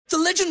The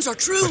legends are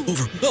true.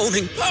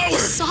 Overwhelming power!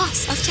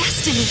 Sauce of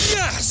destiny.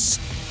 Yes!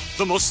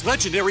 The most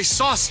legendary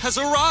sauce has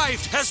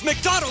arrived as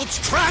McDonald's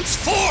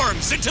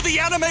transforms into the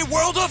anime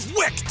world of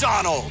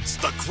WickDonald's.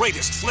 The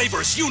greatest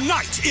flavors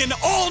unite in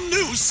all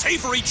new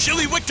savory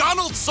chili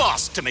McDonald's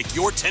sauce to make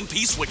your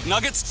 10-piece Wick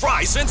Nuggets,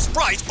 fries, and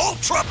Sprite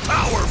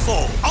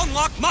ultra-powerful.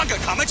 Unlock manga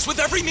comics with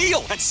every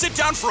meal and sit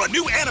down for a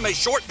new anime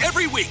short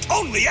every week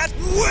only at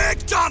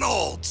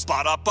WickDonald's.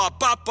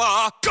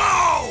 Ba-da-ba-ba-ba,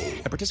 go!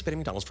 At participating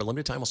McDonald's for a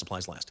limited time while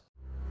supplies last.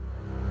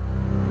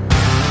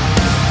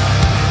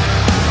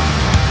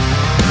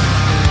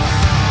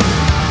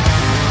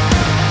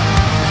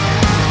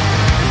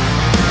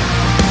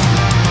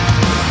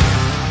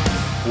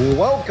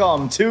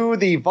 Welcome to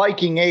the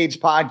Viking Age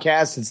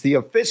podcast. It's the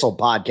official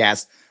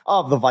podcast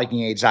of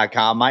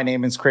thevikingage.com. My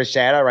name is Chris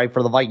Shadd. I write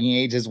for the Viking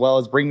Age as well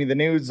as Bring Me the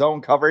News,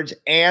 Zone Coverage,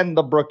 and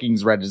the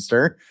Brookings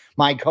Register.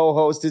 My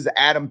co-host is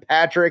Adam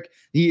Patrick.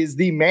 He is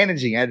the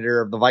managing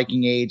editor of the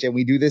Viking Age, and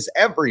we do this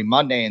every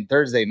Monday and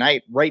Thursday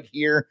night right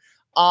here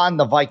on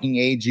the Viking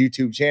Age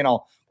YouTube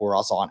channel. We're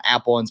also on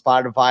Apple and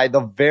Spotify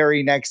the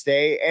very next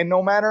day, and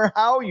no matter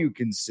how you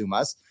consume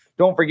us,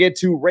 don't forget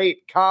to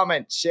rate,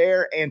 comment,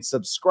 share, and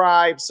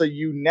subscribe so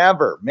you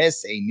never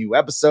miss a new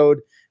episode.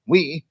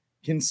 We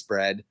can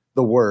spread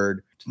the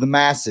word to the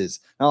masses.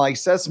 Now, like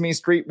Sesame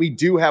Street, we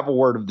do have a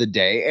word of the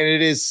day, and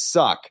it is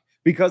suck,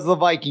 because the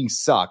Vikings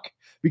suck,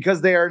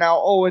 because they are now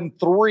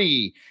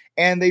 0-3,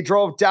 and they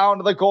drove down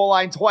to the goal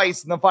line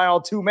twice in the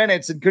final 2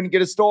 minutes and couldn't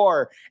get a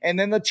score. And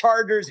then the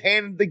Chargers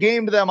handed the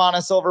game to them on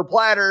a silver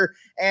platter,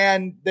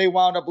 and they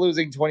wound up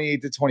losing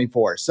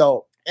 28-24.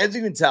 So, as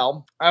you can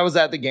tell, I was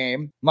at the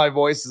game. My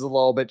voice is a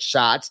little bit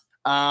shot.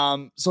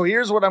 So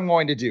here's what I'm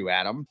going to do,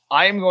 Adam.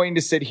 I am going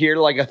to sit here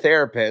like a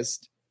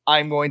therapist.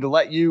 I'm going to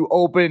let you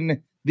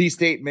open these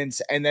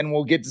statements, and then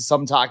we'll get to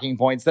some talking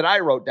points that I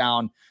wrote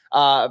down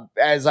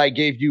as I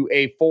gave you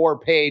a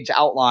 4-page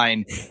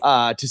outline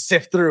to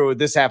sift through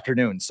this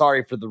afternoon.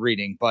 Sorry for the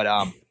reading, but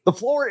the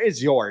floor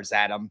is yours,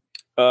 Adam.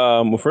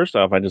 Well, first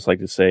off, I'd just like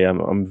to say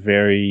I'm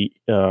very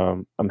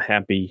I'm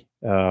happy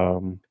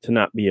to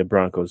not be a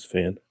Broncos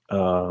fan.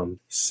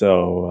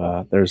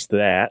 So there's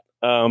that.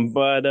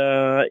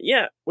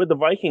 Yeah, with the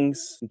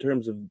Vikings, in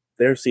terms of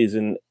their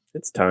season,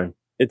 it's time.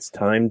 It's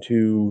time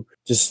to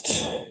just,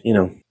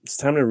 it's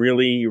time to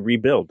really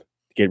rebuild.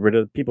 Get rid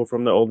of people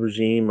from the old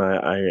regime.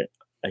 I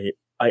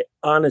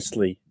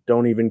honestly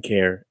don't even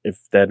care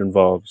if that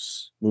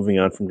involves moving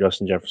on from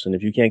Justin Jefferson.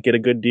 If you can't get a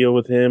good deal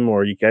with him,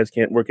 or you guys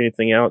can't work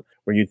anything out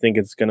where you think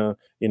it's gonna,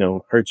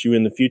 hurt you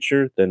in the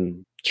future,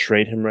 then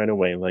trade him right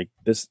away. Like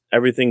this,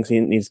 everything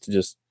needs to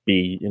just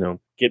be,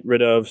 get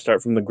rid of,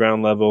 start from the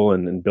ground level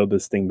and build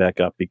this thing back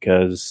up,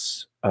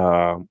 because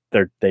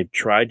they've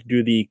tried to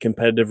do the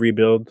competitive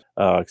rebuild,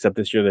 except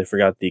this year they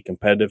forgot the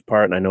competitive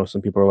part. And I know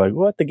some people are like,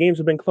 what? The games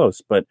have been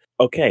close. But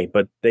okay,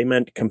 but they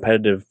meant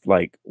competitive,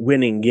 like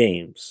winning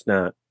games,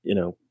 not,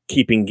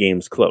 keeping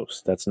games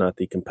close. That's not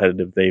the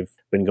competitive they've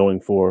been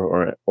going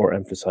for or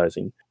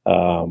emphasizing.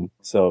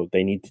 So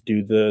they need to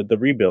do the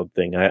rebuild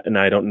thing.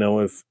 I don't know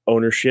if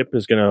ownership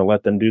is going to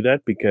let them do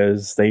that,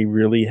 because they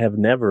really have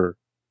never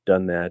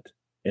done that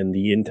in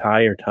the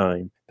entire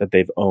time that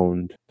they've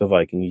owned the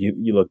Vikings.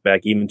 You look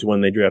back even to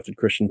when they drafted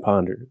Christian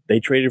Ponder. They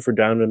traded for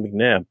Donovan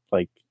McNabb,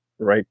 like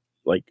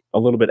a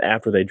little bit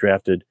after they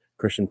drafted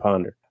Christian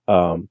Ponder,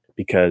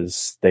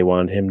 because they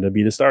wanted him to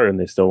be the starter and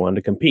they still wanted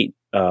to compete.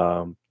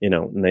 And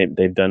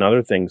they've done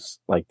other things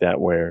like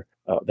that where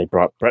they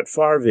brought Brett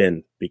Favre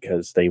in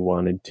because they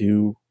wanted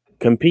to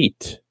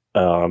compete,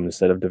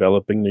 instead of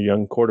developing the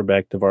young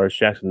quarterback Tavares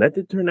Jackson. That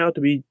did turn out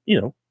to be,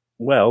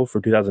 well for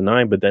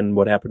 2009, but then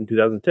what happened in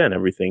 2010?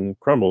 Everything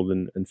crumbled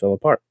and fell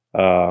apart.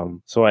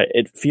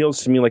 It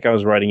feels to me like I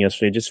was writing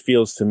yesterday. It just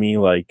feels to me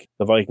like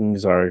the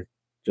Vikings are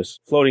just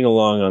floating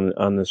along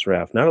on this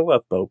raft, not a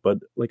left boat, but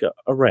like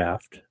a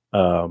raft.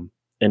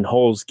 And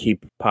holes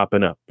keep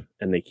popping up,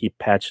 and they keep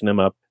patching them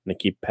up, and they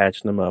keep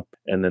patching them up.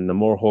 And then the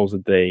more holes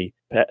that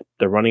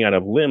they're running out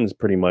of limbs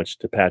pretty much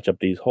to patch up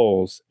these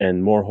holes,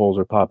 and more holes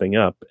are popping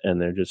up,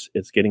 and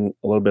it's getting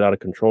a little bit out of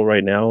control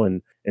right now.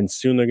 And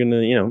soon they're going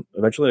to,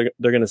 eventually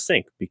they're going to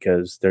sink,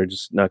 because they're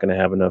just not going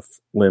to have enough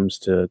limbs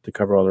to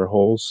cover all their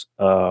holes.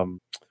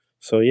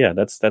 So yeah,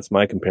 that's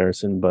my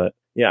comparison. But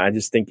yeah, I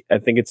think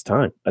it's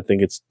time. I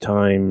think it's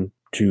time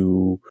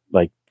to,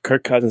 like,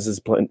 Kirk Cousins has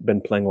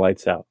been playing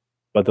lights out,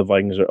 but the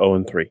Vikings are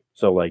 0-3.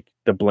 So like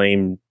the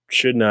blame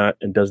should not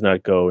and does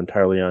not go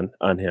entirely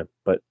on him,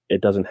 but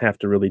it doesn't have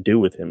to really do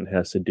with him. It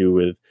has to do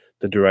with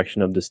the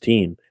direction of this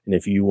team. And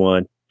if you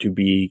want to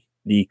be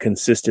the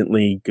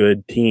consistently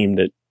good team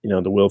that,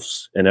 the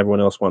Wilfs and everyone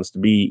else wants to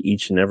be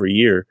each and every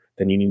year,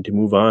 then you need to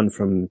move on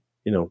from,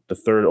 the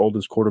third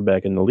oldest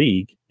quarterback in the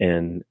league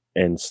and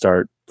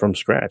start from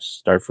scratch.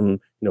 Start from,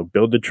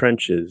 build the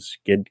trenches,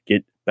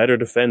 get better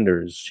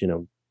defenders,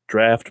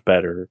 draft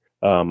better.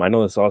 I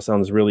know this all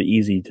sounds really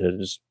easy to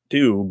just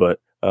do, but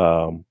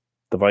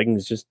the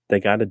Vikings they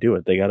got to do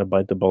it. They got to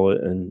bite the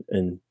bullet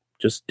and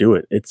just do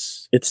it.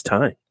 It's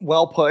time.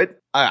 Well put.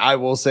 I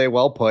will say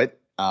well put.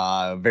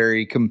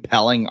 very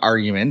compelling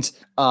argument.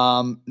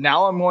 Now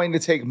I'm going to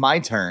take my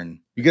turn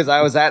because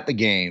I was at the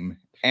game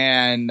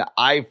and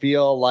I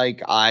feel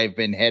like I've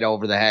been hit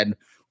over the head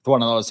with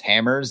one of those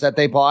hammers that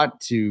they bought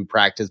to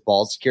practice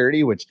ball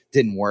security, which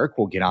didn't work.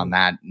 We'll get on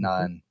that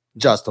in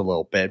just a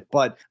little bit.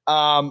 But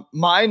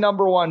my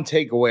number one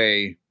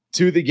takeaway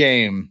to the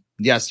game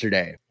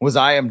yesterday was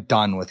I am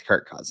done with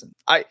Kirk Cousins.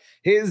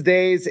 His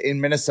days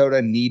in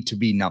Minnesota need to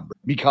be numbered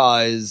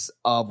because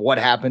of what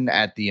happened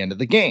at the end of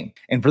the game.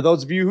 And for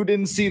those of you who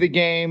didn't see the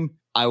game,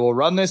 I will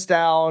run this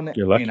down.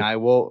 You're lucky. And I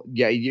will.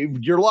 Yeah,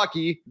 you're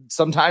lucky.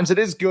 Sometimes it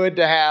is good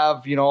to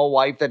have, a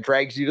wife that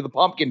drags you to the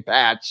pumpkin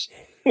patch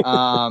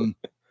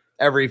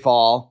every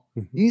fall.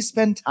 You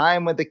spend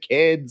time with the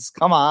kids.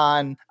 Come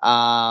on.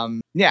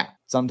 Yeah,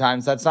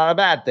 sometimes that's not a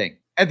bad thing.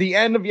 At the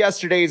end of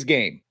yesterday's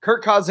game,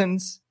 Kirk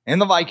Cousins and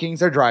the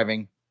Vikings are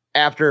driving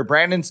after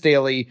Brandon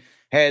Staley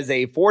has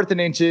a 4th and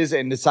inches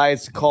and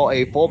decides to call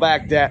a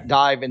fullback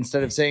dive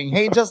instead of saying,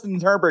 "Hey, Justin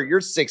Herbert,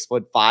 you're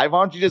 6'5". Why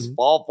don't you just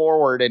fall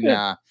forward and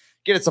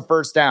get us a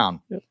first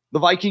down?" Yep. The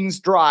Vikings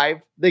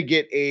drive. They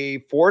get a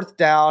 4th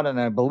down, and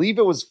I believe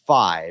it was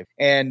 5.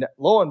 And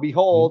lo and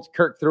behold,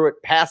 Kirk threw it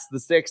past the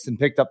 6 and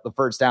picked up the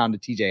first down to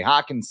TJ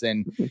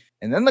Hawkinson.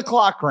 And then the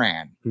clock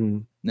ran.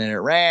 And then it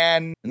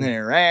ran, and then it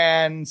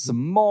ran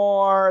some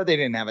more. They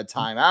didn't have a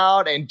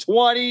timeout, and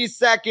 20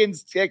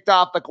 seconds ticked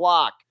off the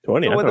clock.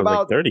 20, so I thought it was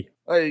like 30.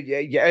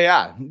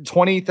 Yeah.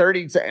 20,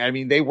 30. I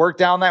mean, they worked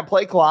down that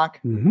play clock.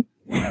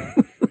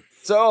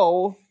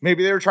 So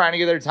maybe they were trying to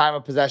get their time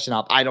of possession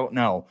up. I don't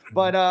know.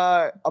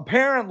 But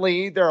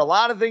apparently there are a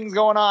lot of things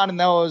going on in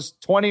those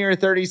 20 or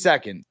 30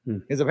 seconds.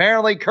 Because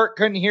apparently Kirk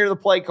couldn't hear the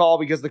play call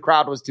because the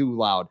crowd was too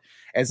loud.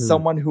 As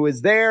someone who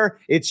is there,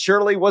 it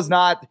surely was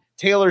not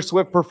Taylor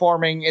Swift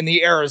performing in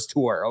the Eras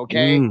Tour,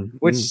 okay?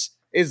 Which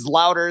is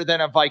louder than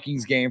a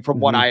Vikings game from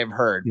what I have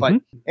heard.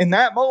 But in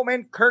that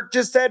moment, Kirk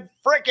just said,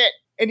 "Frick it."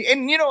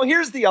 And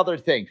here's the other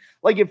thing.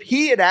 Like if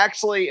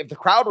the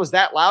crowd was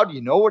that loud,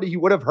 you know what he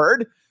would have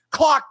heard?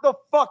 Clock the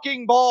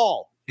fucking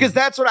ball. Because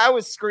that's what I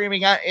was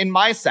screaming at in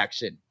my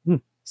section.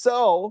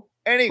 So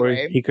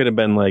anyway. Or he could have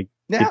been like,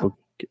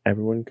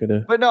 everyone could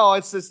have. But no,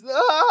 it's this,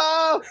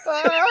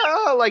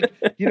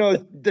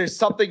 there's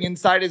something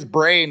inside his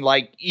brain,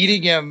 like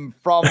eating him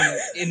from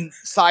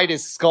inside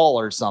his skull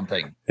or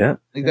something. Yeah.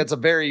 Like, that's a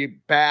very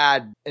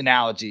bad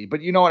analogy,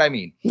 but you know what I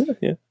mean?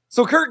 Yeah.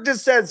 So Kirk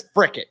just says,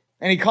 "Frick it."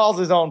 And he calls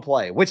his own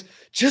play, which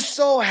just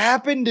so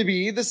happened to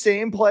be the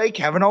same play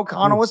Kevin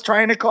O'Connell was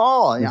trying to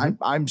call.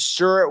 I'm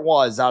sure it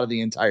was out of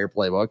the entire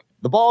playbook.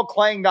 The ball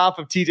clanged off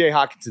of TJ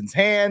Hawkinson's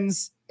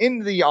hands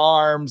into the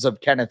arms of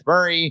Kenneth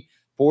Murray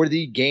for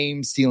the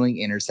game-stealing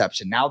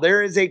interception. Now,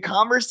 there is a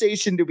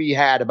conversation to be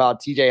had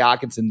about TJ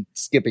Hawkinson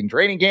skipping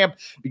training camp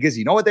because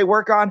you know what they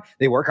work on?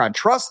 They work on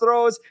trust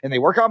throws and they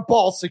work on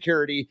ball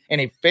security, and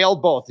he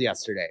failed both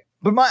yesterday.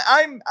 But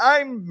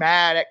I'm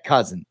mad at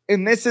Cousins,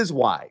 and this is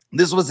why.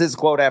 This was his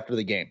quote after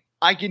the game.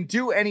 "I can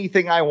do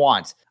anything I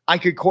want. I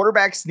could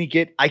quarterback sneak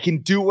it. I can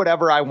do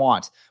whatever I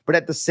want. But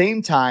at the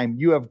same time,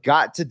 you have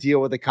got to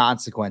deal with the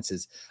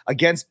consequences.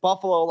 Against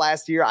Buffalo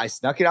last year, I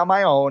snuck it on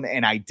my own,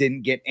 and I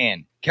didn't get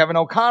in." Kevin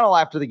O'Connell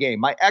after the game: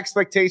 "My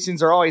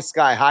expectations are always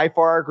sky high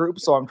for our group,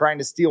 so I'm trying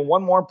to steal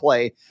one more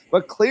play.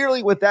 But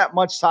clearly with that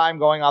much time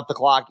going off the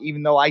clock,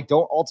 even though I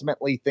don't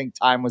ultimately think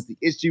time was the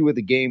issue with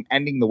the game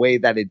ending the way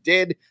that it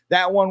did,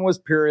 that one was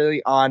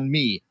purely on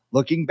me.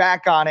 Looking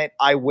back on it,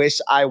 I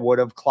wish I would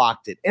have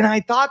clocked it." And I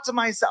thought to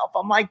myself,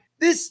 I'm like,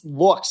 this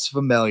looks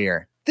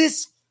familiar.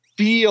 This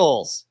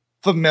feels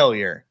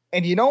familiar.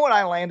 And you know what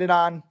I landed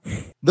on?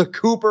 The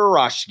Cooper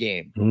Rush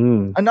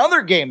game.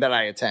 Another game that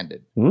I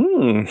attended.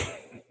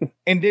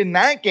 And in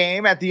that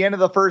game, at the end of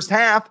the first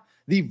half,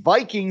 the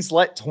Vikings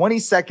let 20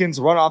 seconds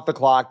run off the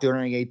clock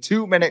during a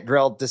 2-minute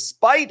drill,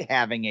 despite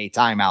having a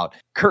timeout.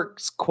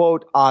 Kirk's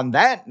quote on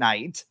that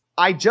night: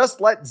 "I just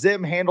let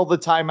Zim handle the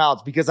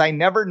timeouts because I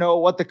never know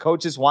what the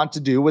coaches want to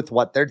do with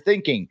what they're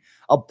thinking,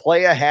 a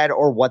play ahead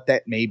or what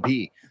that may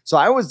be. So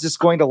I was just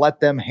going to let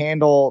them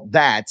handle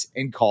that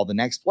and call the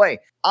next play."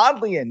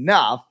 Oddly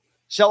enough,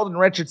 Sheldon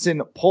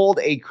Richardson pulled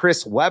a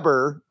Chris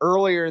Webber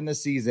earlier in the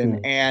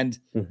season, and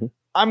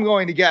I'm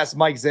going to guess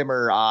Mike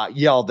Zimmer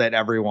yelled at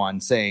everyone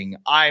saying,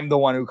 "I'm the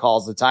one who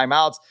calls the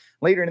timeouts."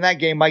 Later in that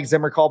game, Mike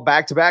Zimmer called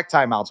back-to-back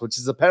timeouts, which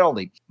is a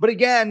penalty. But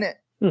again,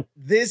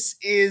 this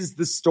is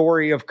the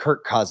story of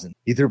Kirk Cousins.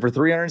 He threw for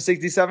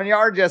 367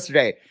 yards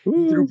yesterday.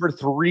 He threw for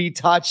 3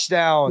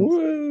 touchdowns.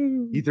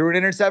 He threw an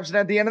interception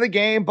at the end of the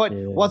game, but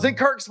wasn't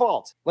Kirk's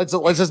fault. Let's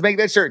just make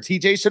that sure.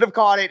 TJ should have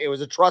caught it. It was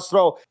a trust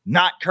throw,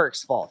 not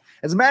Kirk's fault.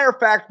 As a matter of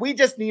fact, we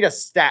just need a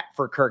stat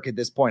for Kirk at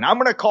this point. I'm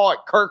going to call it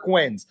Kirk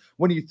wins.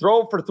 When you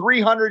throw for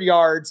 300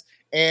 yards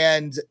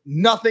and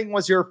nothing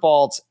was your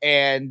fault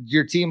and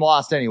your team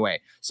lost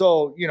anyway.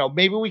 So,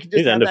 maybe we can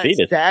just have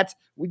undefeated. That stat.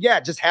 Yeah,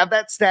 just have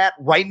that stat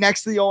right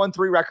next to the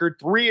 0-3 record.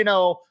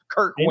 3-0,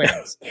 Kirk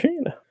wins.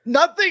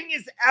 Nothing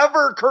is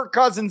ever Kirk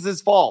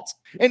Cousins' fault.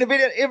 And if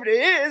it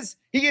is,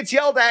 he gets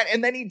yelled at,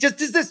 and then he just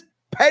does this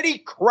petty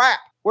crap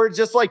where it's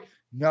just like,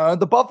 "No,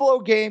 the Buffalo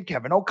game,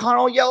 Kevin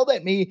O'Connell yelled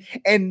at me."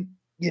 And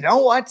you know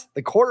what?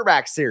 The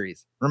quarterback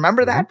series.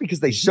 Remember that?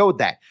 Because they showed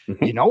that.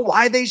 You know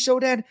why they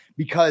showed that?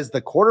 Because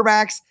the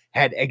quarterbacks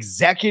had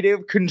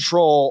executive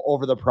control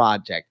over the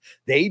project.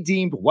 They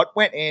deemed what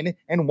went in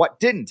and what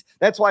didn't.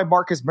 That's why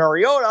Marcus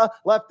Mariota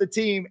left the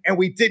team and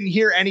we didn't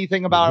hear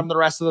anything about him the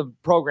rest of the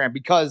program,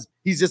 because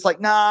he's just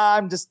like, nah,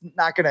 I'm just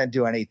not going to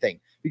do anything.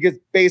 Because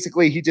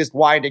basically he just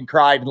whined and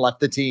cried and left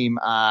the team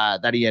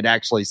that he had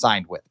actually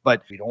signed with.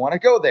 But we don't want to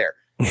go there.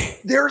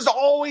 There's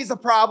always a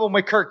problem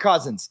with Kirk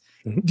Cousins.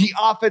 The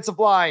offensive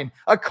line,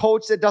 a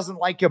coach that doesn't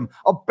like him,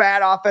 a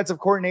bad offensive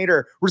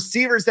coordinator,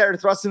 receivers that are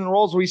thrusting in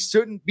roles we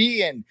shouldn't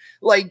be in.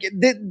 Like,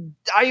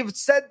 I have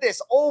said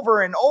this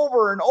over and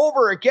over and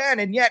over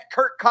again, and yet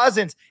Kirk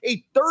Cousins,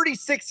 a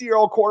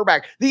 36-year-old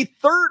quarterback, the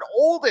third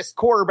oldest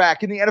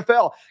quarterback in the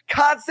NFL,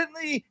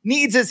 constantly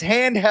needs his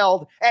hand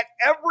held at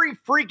every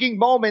freaking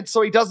moment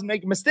so he doesn't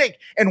make a mistake.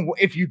 And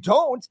if you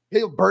don't,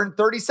 he'll burn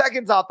 30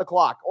 seconds off the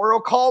clock, or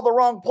he'll call the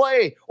wrong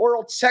play, or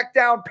he'll check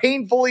down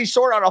painfully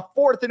short on a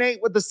 4th and 8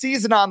 with the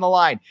season on the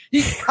line.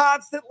 He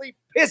constantly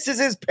pisses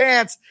his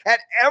pants at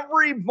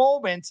every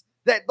moment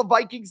that the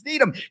Vikings need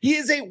him. He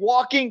is a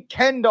walking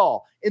Ken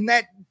doll in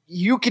that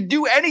you can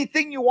do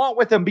anything you want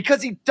with him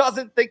because he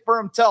doesn't think for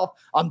himself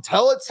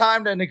until it's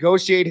time to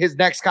negotiate his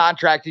next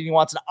contract and he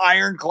wants an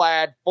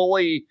ironclad,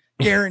 fully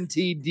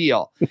guaranteed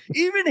deal.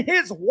 Even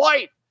his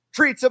wife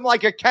treats him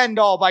like a Ken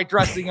doll by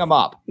dressing him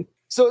up.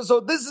 So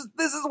this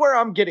is where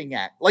I'm getting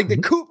at. Like the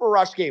Cooper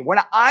Rush game, when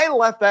I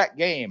left that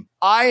game,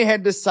 I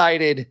had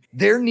decided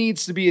there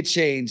needs to be a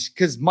change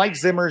because Mike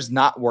Zimmer's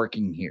not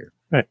working here.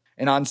 Right.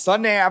 And on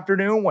Sunday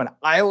afternoon, when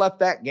I left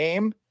that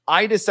game,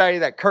 I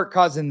decided that Kirk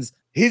Cousins,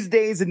 his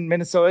days in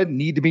Minnesota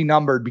need to be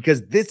numbered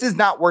because this is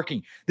not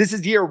working. This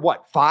is year,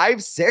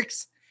 5,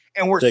 6?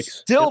 And we're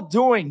still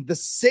doing the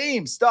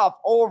same stuff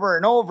over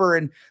and over,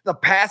 and the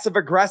passive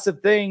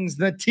aggressive things,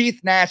 the teeth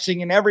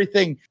gnashing and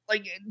everything.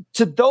 Like,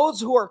 to those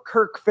who are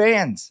Kirk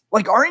fans,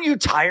 like, aren't you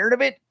tired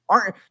of it?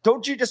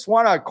 Don't you just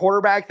want a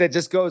quarterback that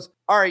just goes,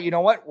 all right, you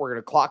know what? We're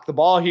going to clock the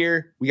ball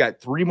here. We got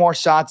 3 more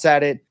shots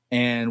at it,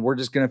 and we're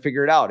just going to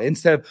figure it out.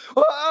 Instead of,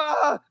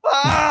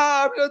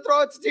 I'm going to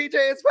throw it to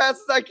TJ as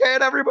fast as I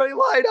can. Everybody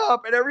line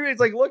up. And everybody's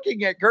like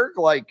looking at Kirk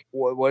like,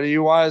 what do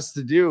you want us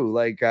to do?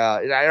 Like,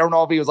 I don't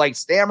know if he was like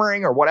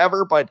stammering or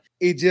whatever, but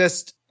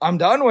I'm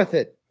done with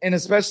it. And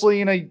especially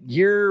in a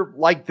year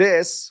like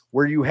this,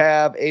 where you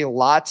have a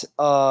lot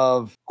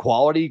of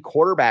quality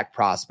quarterback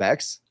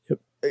prospects,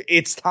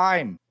 it's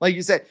time. Like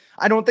you said,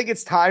 I don't think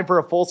it's time for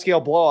a full-scale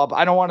blow-up.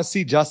 I don't want to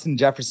see Justin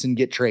Jefferson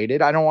get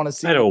traded. I don't want to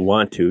see... I don't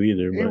want to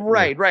either. But,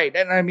 right.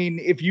 And I mean,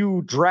 if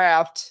you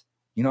draft,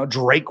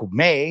 Drake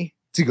May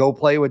to go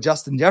play with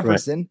Justin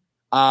Jefferson,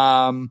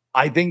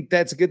 I think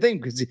that's a good thing.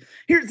 Because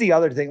here's the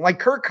other thing. Like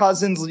Kirk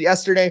Cousins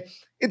yesterday,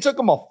 it took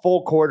him a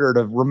full quarter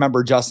to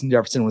remember Justin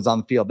Jefferson was on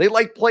the field. They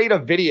played a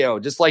video,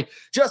 just like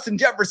Justin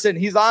Jefferson.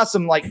 He's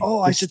awesome. Like,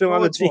 I should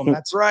throw it to him.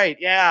 That's right.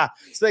 Yeah.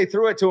 So they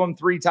threw it to him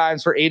 3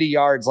 times for 80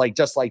 yards,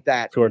 just like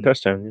that. Score a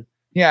touchdown.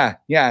 Yeah.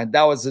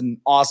 That was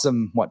an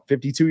awesome,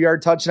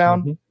 52-yard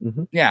touchdown?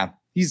 Mm-hmm. Yeah.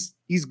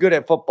 He's good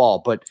at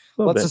football, but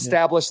let's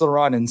establish the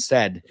run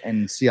instead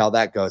and see how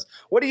that goes.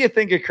 What do you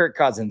think of Kirk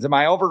Cousins? Am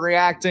I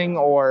overreacting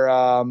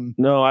or?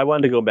 No, I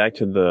wanted to go back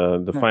to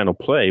the final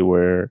play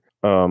where,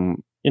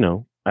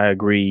 I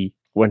agree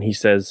when he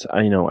says,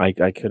 I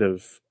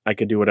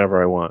could do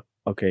whatever I want.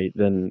 Okay,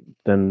 then,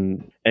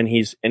 and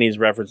he's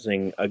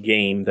referencing a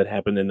game that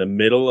happened in the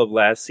middle of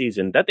last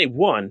season that they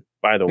won,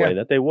 by the way,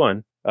 that they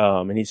won.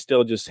 And he's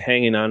still just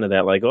hanging on to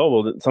that, like, oh,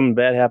 well, something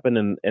bad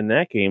happened in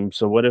that game.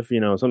 So what if,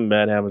 something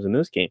bad happens in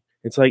this game?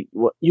 It's like,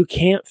 well, you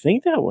can't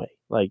think that way.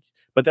 Like,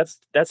 but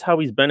that's how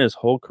he's been his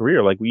whole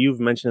career. Like you've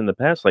mentioned in the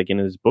past, like in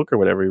his book or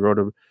whatever, he wrote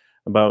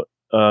about,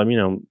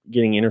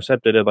 getting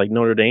intercepted at like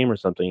Notre Dame or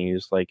something. He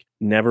just like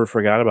never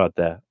forgot about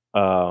that.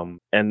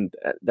 And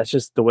that's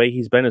just the way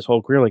he's been his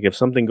whole career. Like if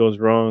something goes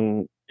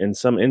wrong in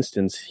some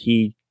instance,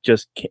 he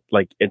just can't,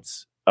 like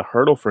it's a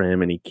hurdle for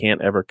him and he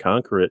can't ever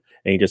conquer it.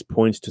 And he just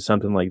points to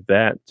something like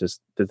that.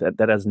 Just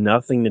that has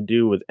nothing to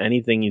do with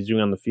anything he's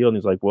doing on the field. And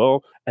he's like,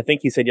 well, I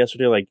think he said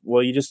yesterday, like,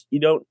 well, you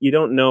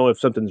don't know if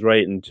something's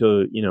right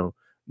until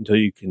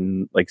you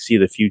can like see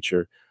the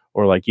future.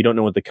 Or like, you don't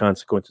know what the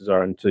consequences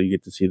are until you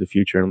get to see the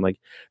future. And I'm like,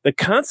 the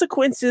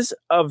consequences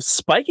of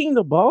spiking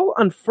the ball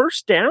on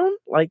first down?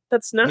 Like,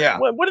 that's not,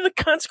 what are the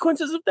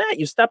consequences of that?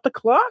 You stop the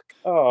clock?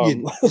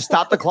 You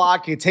stop the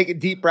clock, you take a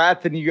deep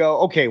breath and you go,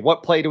 okay,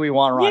 what play do we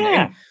want to run?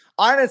 Yeah. And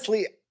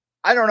honestly,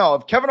 I don't know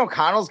if Kevin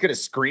O'Connell's going to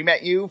scream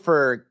at you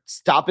for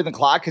stopping the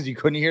clock because you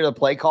couldn't hear the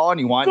play call and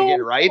you wanted to get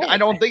it right. I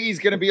don't think he's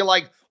going to be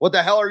like, what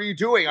the hell are you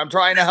doing? I'm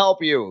trying to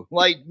help you.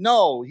 Like,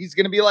 no, he's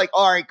going to be like,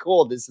 all right,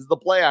 cool. This is the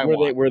play I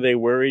want. Were they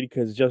worried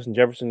because Justin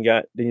Jefferson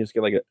didn't just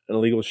get like an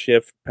illegal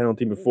shift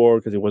penalty before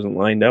because he wasn't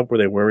lined up? Were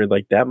they worried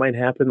like that might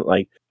happen?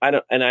 Like, I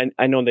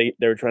know they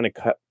were trying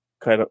to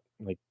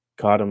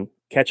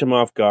catch him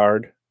off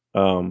guard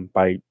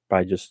by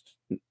just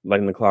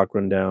letting the clock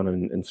run down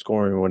and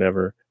scoring or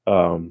whatever.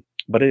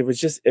 But it was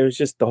just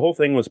the whole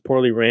thing was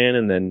poorly ran,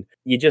 and then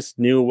you just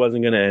knew it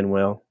wasn't going to end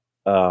well.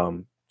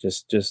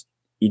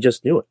 you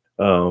just knew it.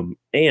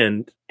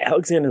 And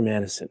Alexander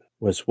Madison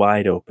was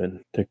wide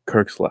open to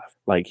Kirk's left.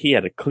 Like, he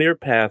had a clear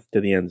path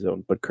to the end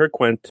zone, but Kirk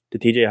went to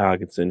TJ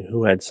Hawkinson,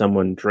 who had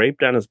someone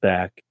draped on his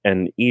back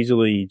and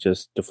easily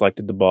just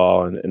deflected the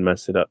ball and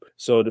messed it up.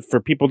 So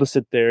for people to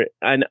sit there,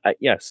 and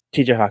yes,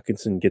 TJ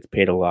Hawkinson gets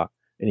paid a lot,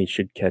 and he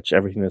should catch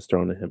everything that's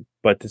thrown at him.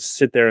 But to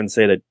sit there and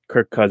say that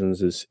Kirk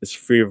Cousins is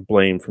free of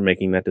blame for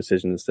making that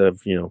decision instead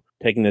of,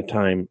 taking the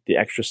time, the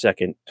extra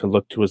second to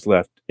look to his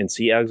left and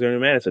see Alexander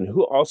Madison,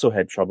 who also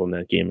had trouble in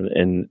that game.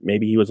 And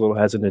maybe he was a little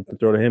hesitant to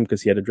throw to him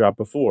because he had a drop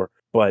before.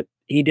 But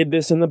he did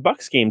this in the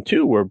Bucs game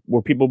too,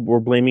 where people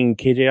were blaming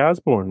KJ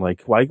Osborne.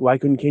 Like, why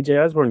couldn't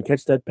KJ Osborne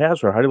catch that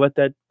pass? Or how did he let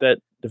that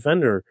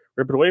defender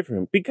rip it away from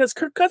him? Because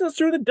Kirk Cousins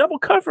threw the double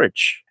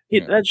coverage.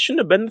 That shouldn't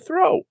have been the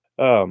throw.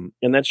 And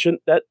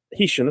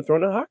he shouldn't have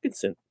thrown to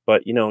Hawkinson.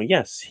 But,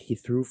 yes, he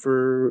threw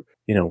for,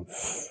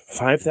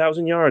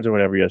 5,000 yards or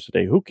whatever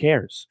yesterday. Who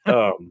cares?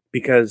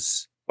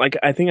 Because, like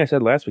I think I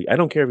said last week, I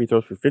don't care if he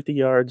throws for 50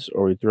 yards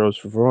or he throws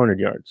for 400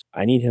 yards.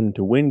 I need him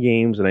to win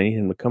games, and I need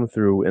him to come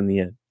through in the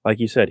end. Like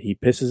you said, he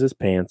pisses his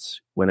pants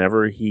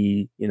whenever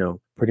he,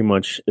 pretty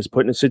much is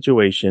put in a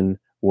situation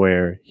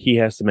where he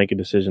has to make a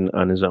decision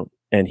on his own.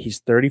 And he's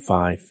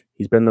 35.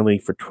 He's been in the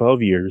league for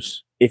 12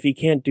 years. If he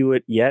can't do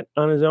it yet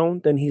on his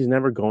own, then he's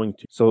never going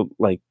to. So,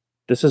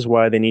 this is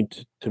why they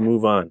need to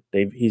move on.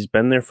 He's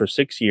been there for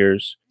 6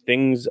 years.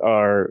 Things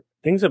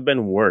have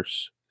been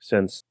worse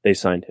since they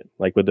signed him,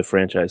 like with the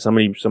franchise.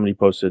 Somebody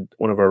posted,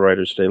 one of our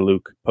writers today,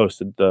 Luke,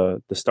 posted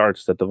the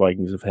starts that the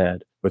Vikings have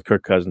had with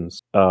Kirk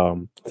Cousins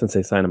since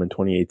they signed him in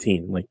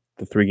 2018. Like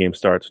the 3-game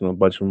starts, and a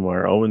bunch of them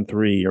are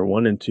 0-3 or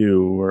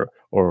 1-2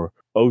 or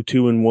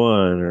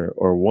 0-2-1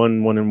 or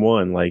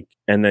 1-1-1. Like,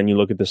 and then you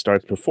look at the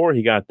starts before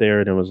he got there,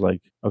 and it was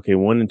like, okay,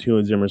 1-2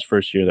 in Zimmer's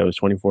first year. That was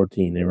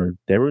 2014. They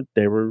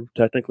were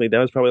technically, that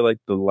was probably like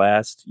the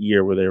last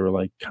year where they were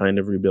like kind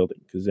of rebuilding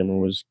because Zimmer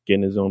was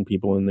getting his own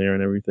people in there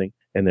and everything.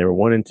 And they were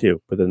 1-2,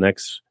 but the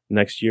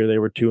next year they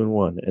were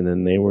 2-1, and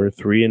then they were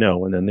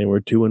 3-0, and then they were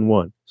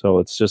 2-1. So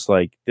it's just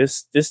like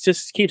this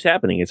just keeps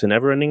happening. It's a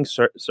never-ending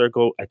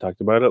circle. I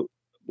talked about it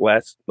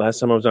last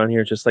time I was on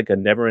here. Just like a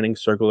never-ending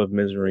circle of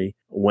misery.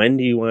 When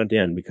do you want it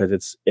to end?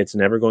 Because it's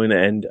never going to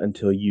end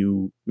until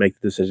you make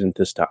the decision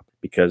to stop.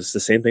 Because the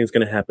same thing's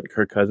going to happen.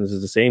 Kirk Cousins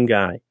is the same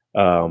guy.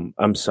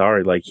 I'm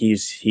sorry, like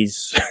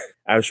he's.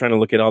 I was trying to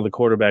look at all the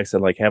quarterbacks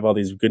that like have all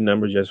these good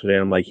numbers yesterday.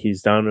 And I'm like,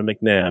 he's Donovan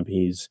McNabb.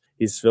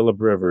 He's Phillip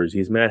Rivers.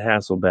 He's Matt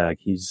Hasselbeck.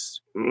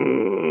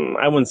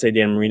 I wouldn't say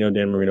Dan Marino.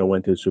 Dan Marino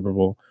went to the Super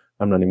Bowl.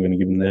 I'm not even going to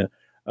give him that.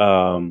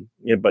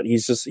 But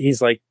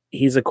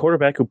he's a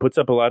quarterback who puts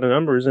up a lot of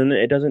numbers, and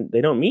they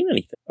don't mean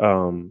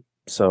anything.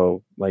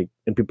 So like,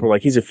 and people are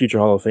like, he's a future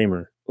Hall of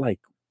Famer. Like,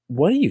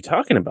 what are you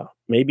talking about?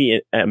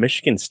 Maybe at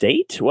Michigan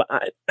State?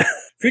 What?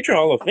 Future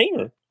Hall of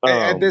Famer.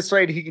 At this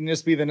rate, he can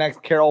just be the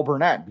next Carol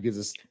Burnett,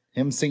 because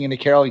him singing to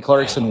Carol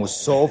Clarkson was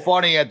so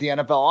funny at the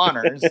NFL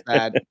Honors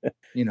that,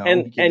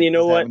 and you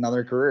know what?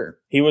 Another career.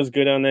 He was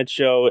good on that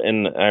show,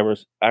 and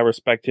I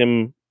respect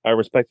him. I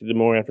respected him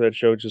more after that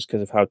show just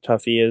because of how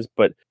tough he is.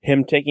 But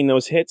him taking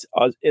those hits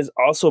is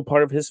also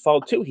part of his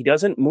fault too. He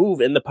doesn't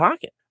move in the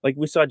pocket. Like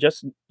we saw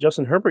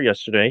Justin Herbert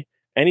yesterday.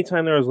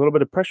 Anytime there was a little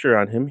bit of pressure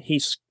on him,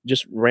 he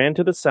just ran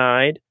to the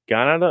side,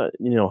 got out of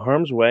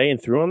harm's way, and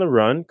threw on the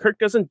run. Kirk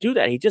doesn't do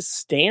that. He just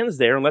stands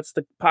there and lets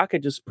the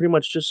pocket just pretty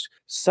much just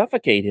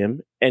suffocate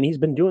him. And he's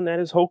been doing that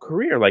his whole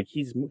career. Like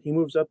he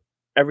moves up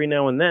every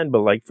now and then, but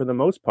like for the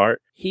most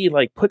part, he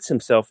like puts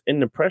himself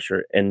into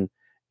pressure. And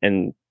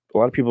a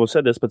lot of people have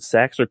said this, but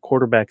sacks are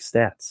quarterback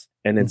stats.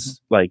 And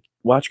it's like,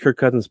 watch Kirk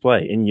Cousins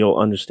play and you'll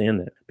understand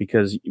that,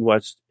 because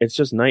it's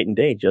just night and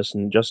day.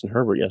 Justin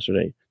Herbert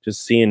yesterday,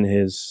 just seeing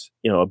his,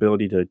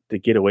 ability to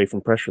get away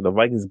from pressure. The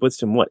Vikings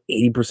blitzed him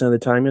 80% of the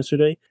time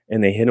yesterday,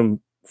 and they hit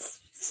him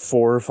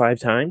 4 or 5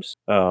 times.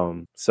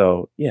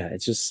 So yeah,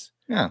 it's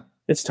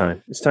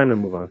time. It's time to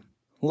move on.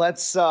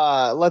 Let's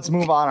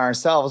move on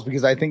ourselves,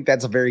 because I think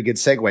that's a very good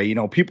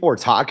segue. People were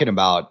talking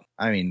about,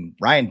 Ryan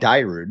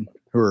Dyrud,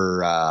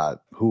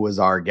 who was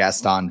our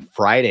guest on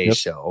Friday's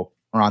show,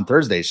 or on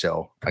Thursday's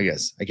show, I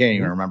guess. I can't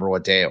even remember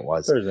what day it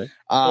was. Thursday.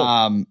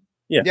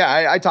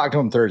 I talked to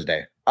him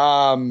Thursday.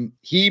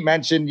 He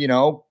mentioned,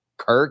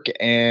 Kirk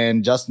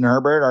and Justin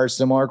Herbert are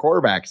similar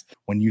quarterbacks.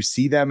 When you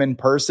see them in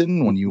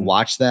person, when you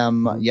watch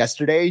them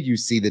yesterday, you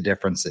see the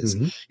differences.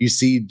 You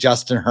see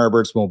Justin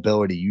Herbert's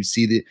mobility. You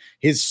see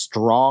his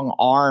strong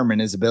arm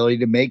and his ability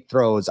to make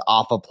throws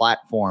off a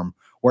platform,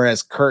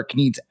 whereas Kirk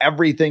needs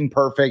everything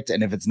perfect.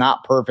 And if it's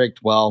not perfect,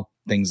 well,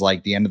 things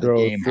like the end of the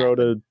game. Throw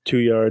to 2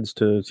 yards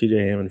to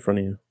CJ Ham in front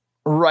of you.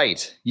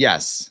 Right.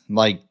 Yes.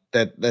 Like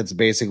that's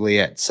basically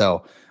it.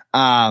 So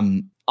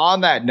on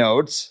that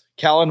note,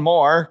 Kellen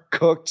Moore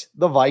cooked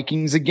the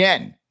Vikings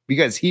again,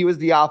 because he was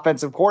the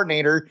offensive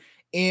coordinator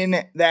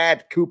in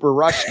that Cooper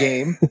Rush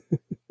game.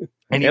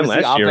 And he was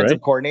the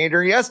offensive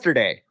coordinator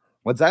yesterday.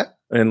 What's that?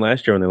 And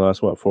last year when they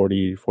lost,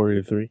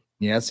 40-3?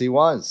 Yes, he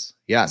was.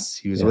 Yes,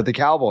 he was with the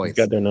Cowboys. He's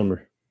got their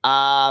number.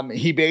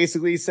 He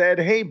basically said,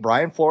 hey,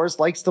 Brian Flores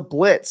likes to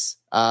blitz.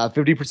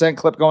 50%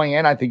 clip going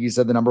in. I think you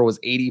said the number was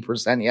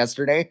 80%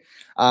 yesterday.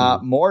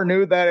 Moore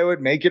knew that it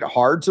would make it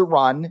hard to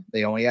run.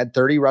 They only had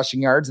 30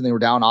 rushing yards and they were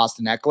down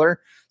Austin Eckler.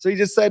 So he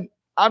just said,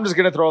 I'm just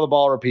going to throw the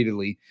ball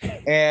repeatedly.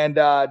 And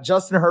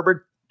Justin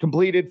Herbert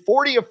completed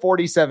 40 of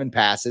 47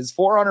 passes,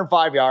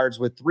 405 yards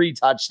with 3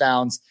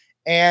 touchdowns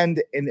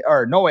and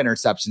no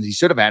interceptions. He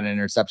should have had an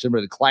interception,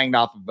 but it clanged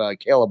off of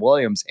Caleb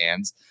Williams'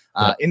 hands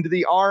into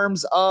the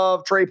arms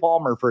of Trey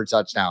Palmer for a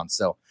touchdown.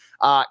 So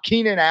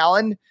Keenan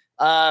Allen,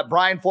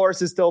 Brian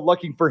Flores is still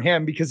looking for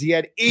him because he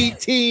had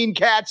 18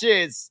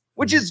 catches,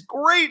 which is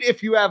great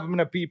if you have him in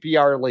a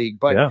PPR league.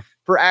 But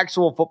for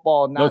actual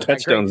football, not no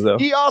touchdowns, though.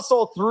 He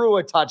also threw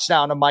a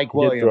touchdown to Mike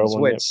Williams,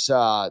 which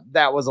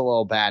that was a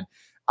little bad.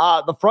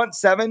 The front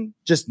 7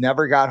 just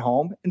never got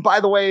home. And by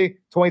the way,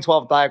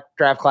 2012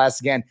 draft class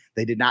again,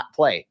 they did not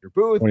play. Your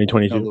Booth,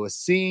 2022. no Lewis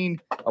Cine.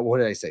 What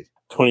did I say?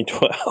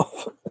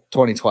 2012.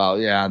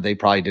 2012. Yeah, they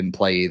probably didn't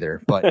play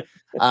either. But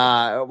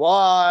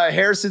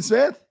Harrison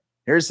Smith.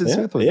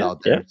 Smith was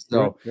out there.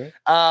 So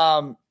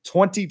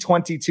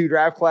 2022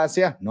 draft class.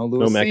 Yeah, no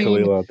Lewis. No Matt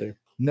Khalil out there.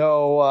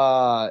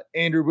 No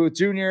Andrew Booth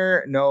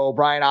Jr., no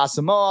Brian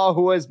Asamoah,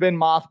 who has been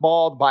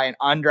mothballed by an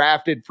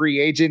undrafted free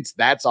agent.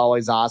 That's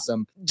always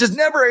awesome. Just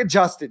never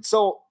adjusted.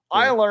 So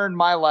I learned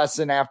my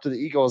lesson after the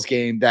Eagles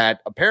game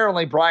that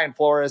apparently Brian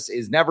Flores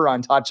is never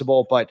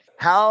untouchable. But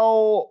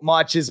how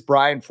much is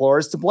Brian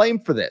Flores to blame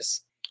for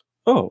this?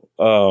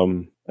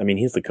 I mean,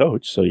 he's the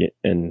coach, so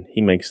and he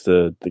makes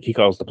he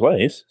calls the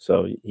plays,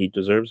 so he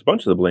deserves a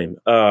bunch of the blame.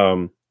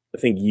 I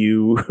think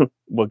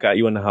what got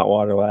you in the hot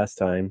water last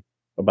time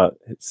about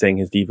saying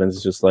his defense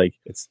is just like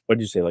what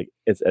did you say? Like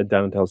it's Ed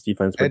Donatell's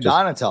defense. Ed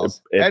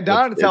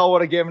Donatell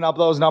would have given up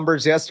those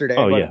numbers yesterday.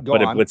 Oh, but yeah,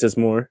 but it blitzes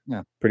more.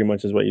 Yeah, pretty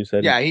much is what you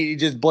said. Yeah, he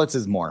just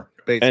blitzes more,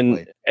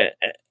 basically. And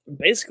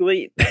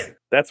basically,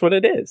 that's what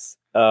it is.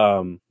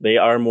 They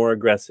are more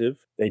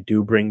aggressive. They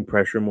do bring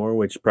pressure more,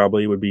 which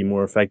probably would be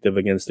more effective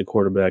against a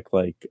quarterback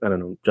like, I don't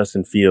know,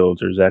 Justin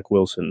Fields or Zach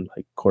Wilson,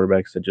 like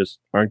quarterbacks that just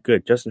aren't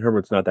good. Justin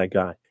Herbert's not that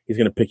guy. He's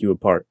going to pick you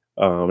apart.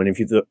 And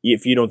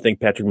if you don't think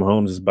Patrick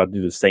Mahomes is about to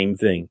do the same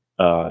thing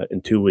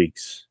in 2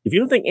 weeks, if you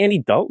don't think Andy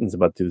Dalton's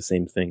about to do the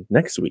same thing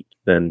next week,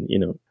 then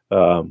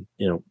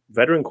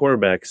veteran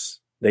quarterbacks,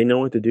 they know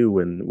what to do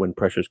when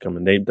pressure's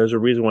coming. There's a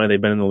reason why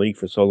they've been in the league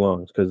for so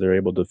long. It's because they're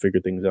able to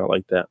figure things out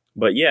like that.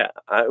 But yeah,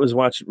 I was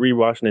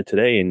rewatching it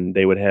today, and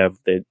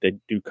they'd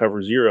do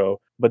cover 0,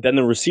 but then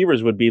the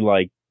receivers would be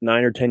like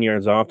 9 or 10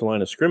 yards off the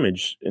line of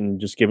scrimmage and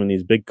just giving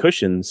these big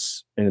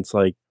cushions. And it's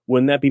like,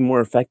 wouldn't that be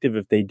more effective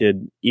if they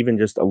did even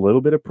just a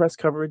little bit of press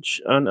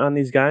coverage on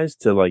these guys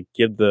to like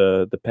give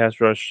the pass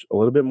rush a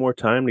little bit more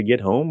time to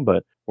get home?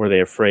 But were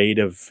they afraid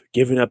of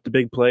giving up the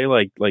big play?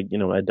 Like Ed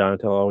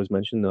Donatell always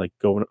mentioned, like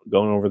going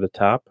over the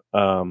top.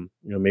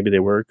 Maybe they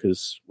were,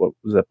 because what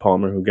was that,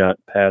 Palmer who got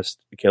past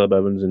Caleb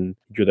Evans and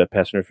drew that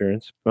pass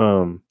interference?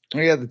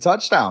 He had the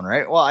touchdown,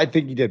 right? Well, I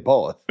think he did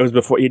both. It was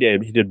before he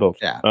did both.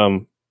 Yeah.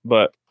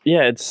 But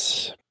yeah,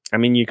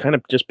 you kind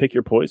of just pick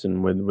your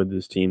poison with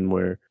this team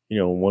where,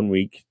 1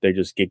 week they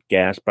just get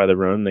gassed by the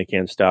run. They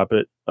can't stop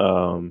it.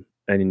 And,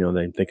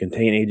 they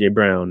contain A.J.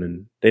 Brown,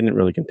 and they didn't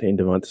really contain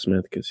Devonta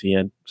Smith because he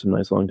had some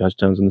nice long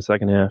touchdowns in the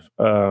second half.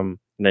 And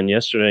then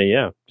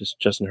yesterday, just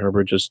Justin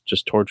Herbert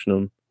just torching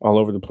them all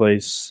over the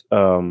place.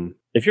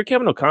 If you're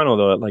Kevin O'Connell,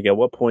 though, like at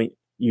what point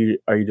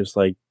are you just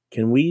like,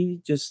 can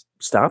we just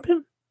stop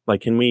him?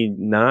 Like, can we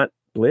not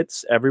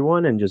blitz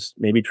everyone and just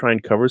maybe try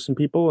and cover some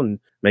people and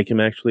make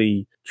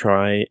the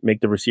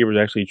receivers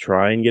actually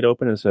try and get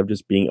open instead of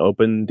just being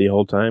open the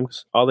whole time?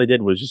 'Cause all they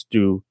did was just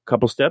do a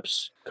couple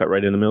steps, cut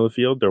right in the middle of the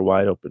field, they're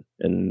wide open.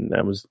 And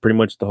that was pretty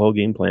much the whole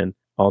game plan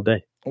all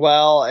day.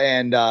 Well,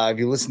 and if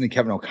you listen to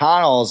Kevin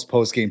O'Connell's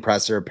post-game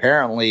presser,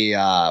 apparently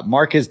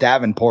Marcus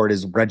Davenport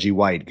is Reggie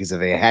White, because if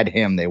they had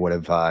him, they would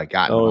have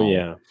gotten home.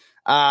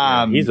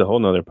 Yeah. He's a whole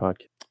nother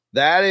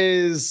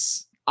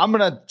podcast. I'm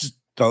going to just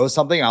throw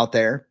something out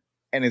there,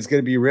 and it's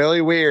going to be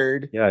really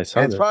weird. Yeah, I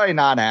saw It's probably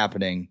not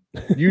happening.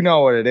 You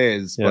know what it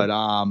is. Yeah.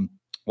 But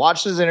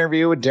watched his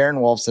interview with Darren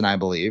Wolfson, I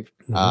believe,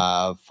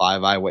 5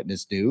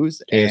 Eyewitness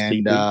News.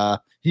 KSTP. And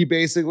he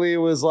basically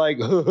was like,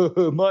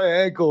 my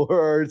ankle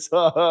hurts.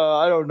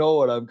 I don't know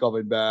when I'm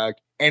coming back.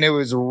 And it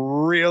was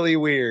really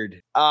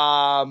weird.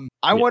 I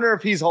wonder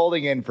if he's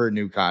holding in for a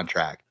new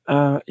contract.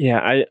 Because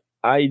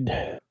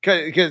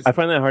I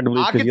find that hard to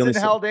believe. Hockenson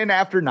held in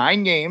after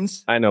 9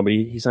 games. I know, but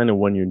he signed a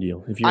 1-year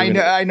deal.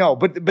 I know,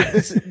 but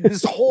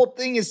this whole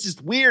thing is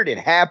just weird. It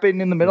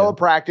happened in the middle of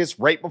practice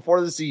right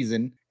before the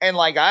season, and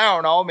like, I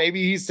don't know,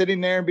 maybe he's sitting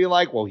there and be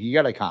like, "Well, he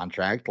got a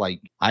contract. Like,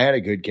 I had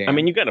a good game. I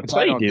mean, you got to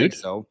play, dude." Think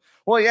so.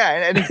 Well,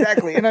 yeah, and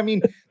exactly, and I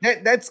mean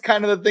that's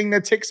kind of the thing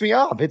that ticks me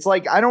off. It's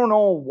like, I don't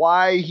know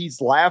why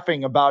he's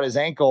laughing about his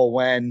ankle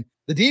when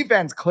the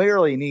defense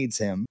clearly needs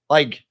him.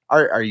 Like,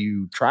 are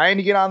you trying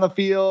to get on the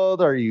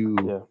field? Are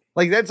you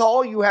like, that's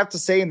all you have to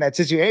say in that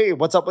situation? Hey,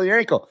 what's up with your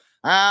ankle?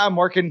 I'm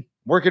working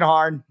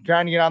hard,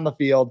 trying to get on the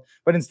field.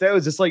 But instead it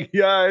was just like,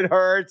 yeah, it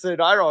hurts,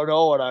 and I don't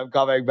know when I'm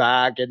coming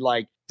back. And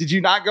like, Did you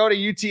not go to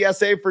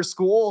UTSA for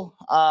school?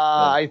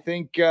 I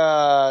think we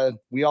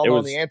all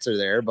know the answer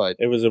there, but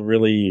it was a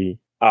really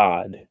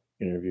odd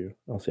interview.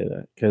 I'll say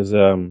that because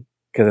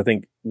I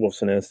think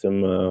Wolfson asked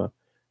him,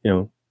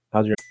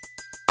 how's your...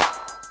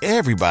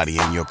 Everybody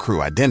in your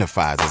crew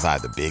identifies as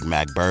either Big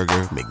Mac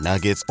Burger,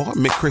 McNuggets, or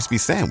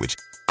McCrispy Sandwich.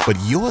 But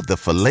you're the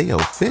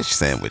Filet-O-Fish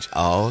Sandwich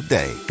all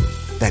day.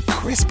 That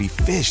crispy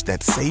fish,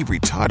 that savory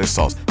tartar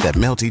sauce, that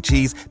melty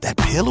cheese, that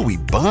pillowy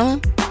bun.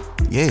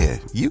 Yeah,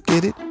 you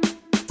get it.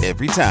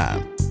 Every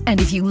time.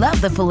 And if you love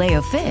the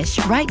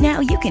Filet-O-Fish, right now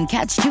you can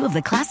catch 2 of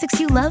the classics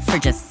you love for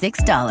just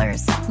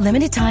 $6.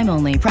 Limited time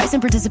only. Price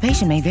and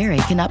participation may vary.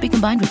 Cannot be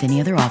combined with any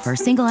other offer.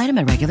 Single item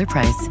at regular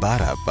price.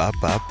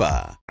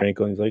 Ba-da-ba-ba-ba.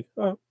 Ankle, he's like,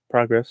 oh,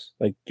 progress.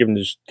 Like, give him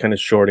just kind of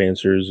short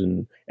answers.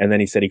 And then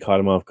he said he caught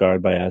him off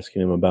guard by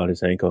asking him about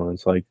his ankle. And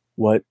it's like,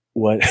 what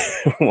what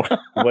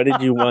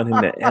did you want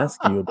him to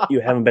ask you? You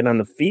haven't been on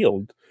the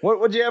field.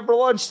 What'd you have for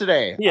lunch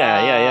today?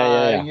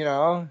 Yeah. You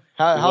know,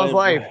 how's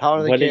life? How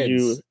are the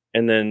kids?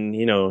 And then,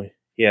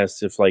 he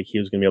asked if like he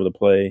was going to be able to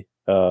play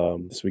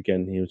this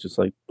weekend. He was just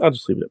like, I'll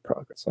just leave it at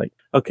progress. Like,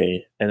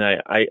 okay. And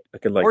I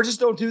could like, or just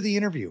don't do the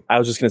interview. I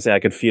was just going to say, I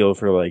could feel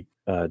for like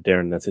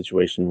Darren in that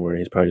situation where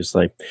he's probably just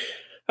like,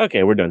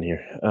 okay, we're done here.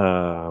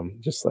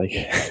 Just like,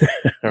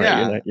 all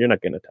right, you're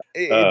not going to talk.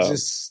 It's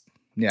just,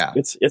 yeah,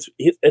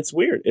 it's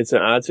weird. It's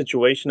an odd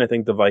situation. I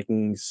think the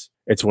Vikings,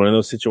 it's one of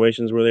those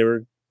situations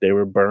where they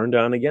were burned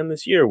on again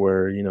this year,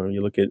 where, you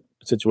look at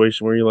a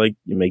situation where you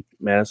make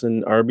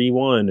Madison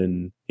RB1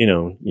 and,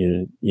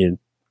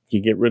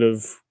 you get rid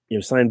of,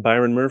 signed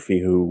Byron Murphy,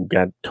 who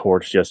got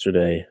torched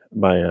yesterday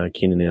by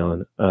Keenan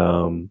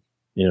Allen.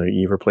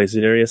 You replace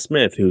Darius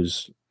Smith,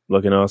 who's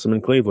looking awesome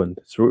in Cleveland.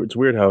 It's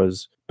weird how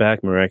his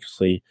back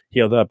miraculously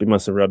healed up. He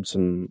must have rubbed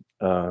some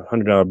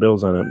 $100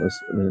 bills on it.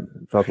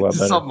 It felt a lot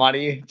better. Some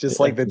money, just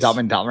like the Dumb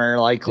and Dumber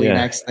like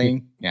Kleenex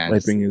thing. Yeah,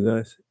 wiping his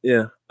eyes.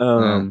 Yeah.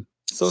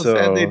 So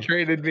sad they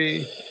traded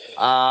me.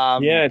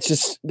 It's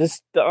just this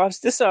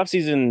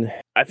offseason,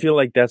 I feel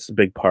like that's a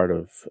big part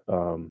of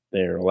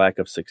their lack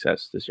of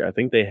success this year. I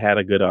think they had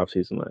a good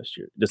offseason last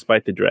year,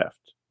 despite the draft.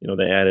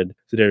 They added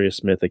Darius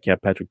Smith, they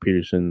kept Patrick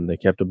Peterson, they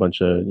kept a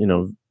bunch of,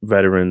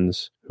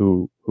 veterans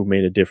who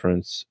made a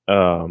difference.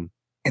 And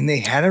they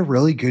had a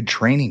really good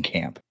training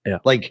camp. Yeah.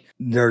 Like,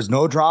 there's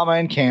no drama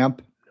in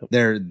camp.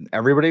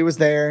 Everybody was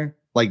there.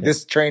 Like,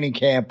 this training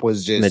camp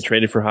was just... And they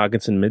traded for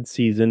Hawkinson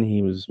mid-season.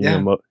 He was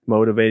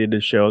motivated to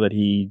show that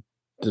he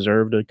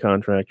deserved a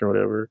contract or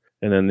whatever.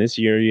 And then this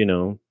year,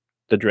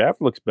 the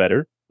draft looks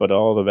better, but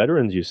all the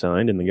veterans you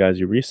signed and the guys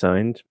you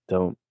re-signed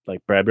don't.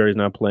 Like, Bradbury's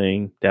not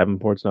playing.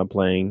 Davenport's not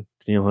playing.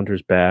 Daniel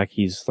Hunter's back.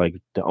 He's, like,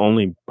 the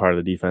only part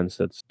of the defense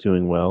that's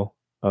doing well.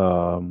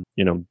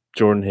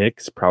 Jordan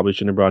Hicks, probably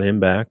shouldn't have brought him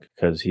back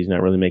because he's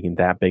not really making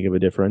that big of a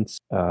difference.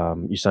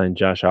 You signed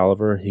Josh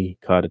Oliver. He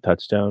caught a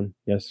touchdown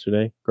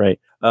yesterday. Great.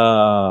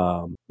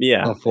 A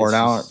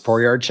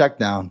 4-yard check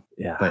down.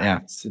 Yeah. But yeah.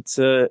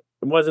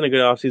 It wasn't a good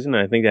offseason.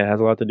 I think that has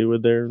a lot to do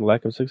with their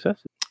lack of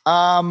success.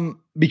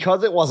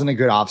 Because it wasn't a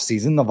good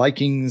offseason, the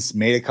Vikings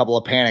made a couple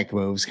of panic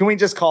moves. Can we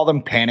just call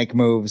them panic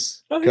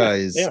moves?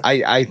 Because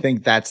I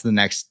think that's the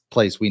next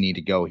place we need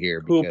to go here.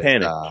 Because, who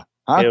panicked?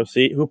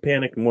 KOC? Who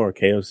panicked more,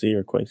 KOC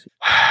or Quincy?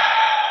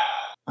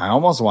 I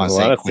almost want to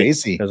say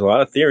Quincy. There's a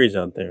lot of theories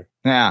out there.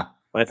 Yeah.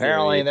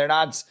 Apparently they're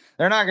not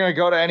going to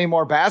go to any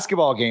more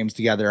basketball games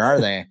together, are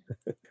they?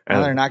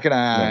 And they're not going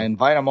to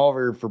invite them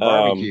over for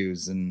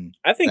barbecues. And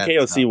I think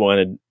KOC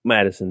wanted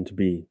Madison to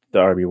be the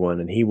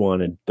RB1, and he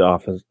wanted the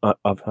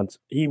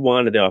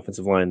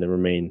offensive line to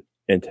remain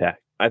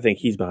intact. I think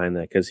he's behind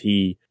that because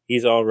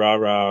he's all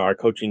rah-rah. Our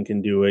coaching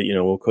can do it.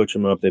 We'll coach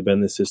them up. They've been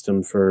in the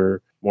system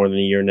for more than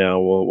a year now.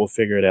 We'll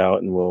figure it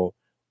out and we'll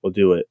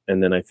do it.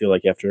 And then I feel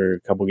like after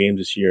a couple games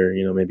this year,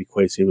 maybe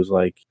Quasi was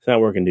like, it's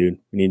not working, dude.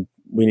 We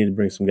need to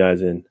bring some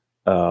guys in.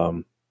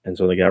 And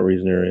so they got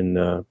Reasoner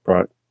and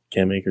brought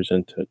Cam Akers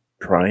in to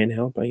try and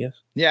help, I guess.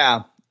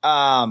 Yeah.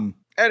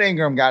 Ed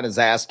Ingram got his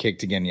ass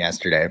kicked again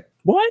yesterday.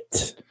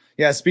 What?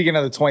 Yeah, speaking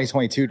of the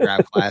 2022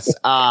 draft class,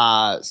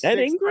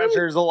 6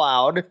 pressures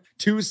allowed,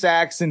 2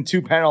 sacks and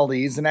 2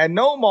 penalties. And at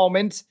no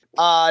moment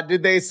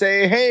did they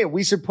say, hey,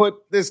 we should put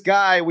this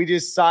guy we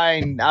just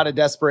signed out of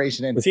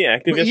desperation in. Was he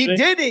active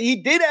yesterday? He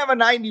did have a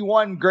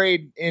 91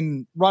 grade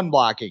in run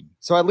blocking.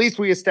 So at least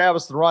we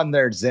established the run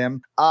there,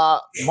 Zim.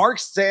 Mark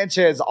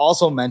Sanchez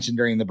also mentioned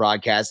during the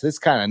broadcast. This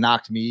kind of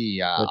knocked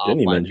me off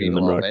my feet a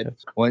little bit.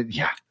 Well,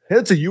 yeah.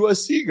 It's a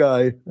USC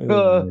guy.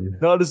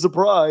 Not a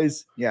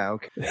surprise. Yeah,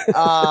 okay.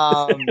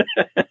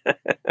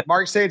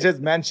 Mark Sanchez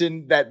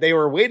mentioned that they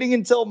were waiting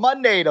until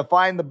Monday to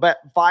find the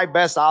 5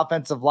 best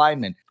offensive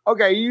linemen.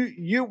 Okay,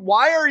 you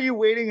why are you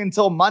waiting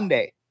until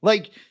Monday?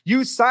 Like,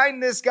 you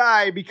signed this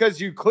guy because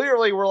you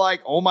clearly were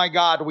like, oh my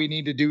God, we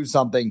need to do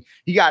something.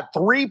 He got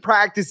 3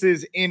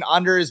 practices in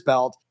under his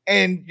belt.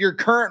 And your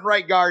current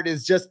right guard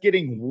is just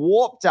getting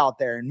whooped out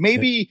there. And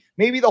maybe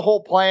the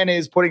whole plan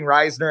is putting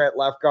Reisner at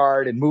left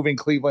guard and moving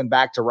Cleveland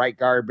back to right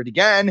guard. But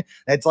again,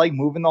 that's like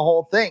moving the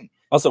whole thing.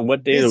 Also,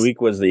 what day of the week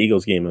was the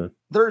Eagles game on?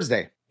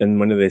 Thursday. And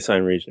when did they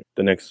sign Reasoner?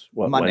 The next,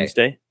 Monday.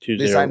 Wednesday?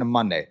 Tuesday? They signed him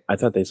Monday. I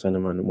thought they signed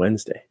him on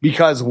Wednesday.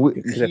 Because I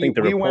think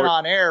we report, went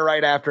on air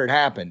right after it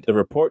happened. The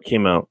report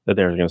came out that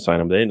they were going to sign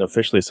him. They didn't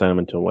officially sign him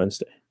until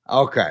Wednesday.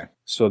 Okay.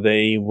 So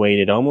they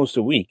waited almost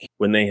a week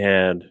when they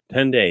had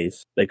 10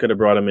 days. They could have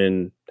brought him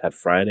in that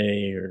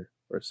Friday or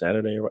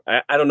Saturday.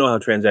 I don't know how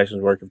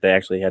transactions work, if they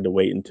actually had to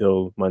wait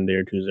until Monday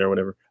or Tuesday or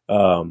whatever.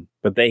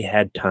 But they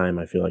had time,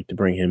 I feel like, to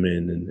bring him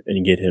in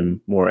and get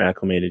him more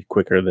acclimated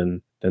quicker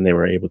than they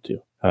were able to.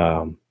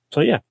 So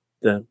yeah,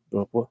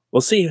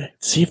 we'll see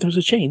if there's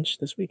a change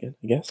this weekend,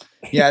 I guess.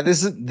 Yeah,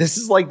 this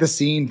is like the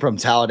scene from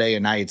Talladega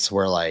Nights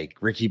where like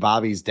Ricky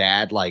Bobby's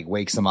dad like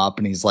wakes him up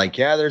and he's like,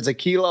 yeah, there's a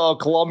kilo of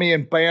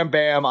Colombian Bam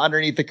Bam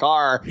underneath the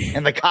car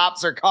and the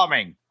cops are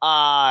coming.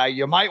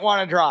 You might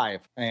want to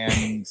drive.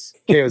 And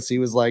KOC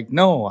was like,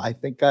 no, I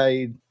think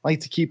I'd like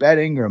to keep Ed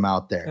Ingram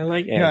out there. I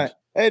like Ed. Yeah,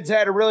 Ed's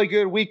had a really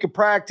good week of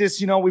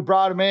practice. We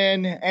brought him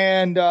in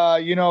and,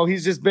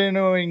 he's just been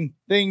doing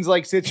things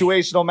like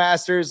situational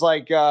masters,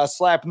 like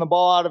slapping the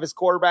ball out of his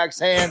quarterback's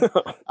hand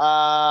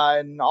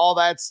and all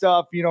that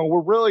stuff.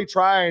 We're really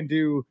trying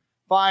to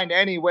find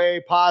any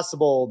way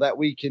possible that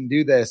we can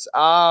do this.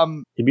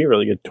 He'd be a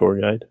really good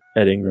tour guide.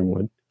 Ed Ingram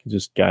would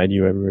just guide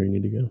you everywhere you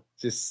need to go.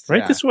 Just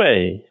this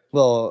way.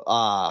 Little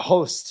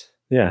host.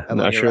 Yeah. At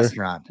like a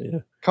restaurant. Yeah.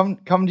 Come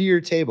to your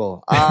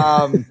table.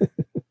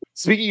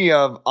 Speaking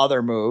of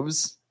other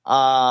moves,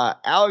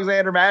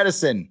 Alexander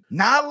Madison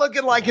not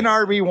looking like an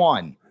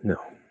RB1. No.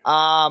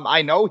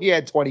 I know he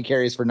had 20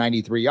 carries for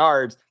 93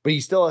 yards, but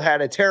he still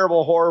had a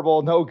terrible,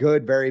 horrible, no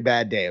good, very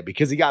bad day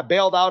because he got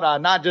bailed out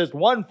on not just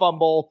one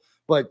fumble,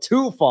 but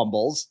 2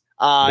 fumbles.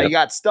 He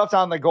got stuffed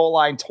on the goal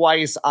line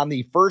twice on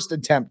the first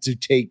attempt to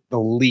take the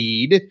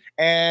lead.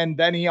 And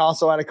then he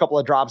also had a couple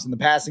of drops in the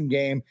passing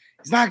game.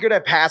 He's not good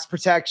at pass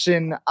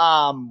protection.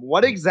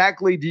 What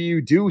exactly do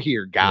you do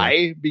here,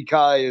 guy?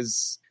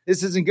 Because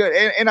this isn't good.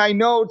 And I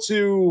know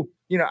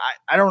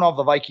I don't know if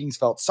the Vikings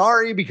felt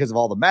sorry because of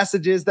all the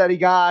messages that he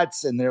got.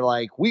 And they're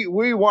like, we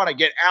want to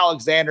get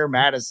Alexander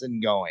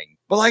Madison going.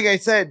 But like I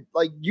said,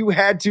 like you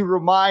had to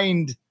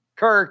remind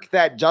Kirk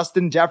that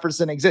Justin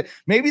Jefferson exists.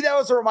 Maybe that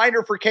was a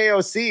reminder for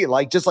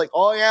KOC.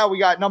 Oh yeah, we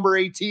got number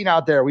 18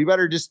 out there. We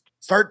better just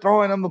start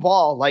throwing him the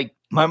ball. Like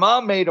my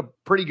mom made a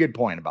pretty good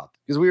point about it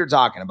because we were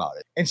talking about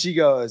it. And she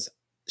goes,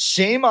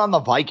 shame on the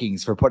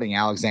Vikings for putting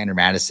Alexander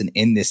Madison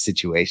in this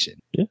situation.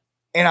 Yeah.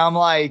 And I'm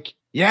like,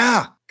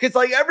 yeah, because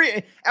like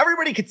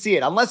everybody could see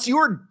it unless you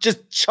were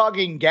just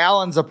chugging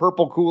gallons of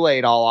purple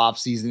Kool-Aid all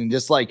offseason and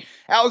just like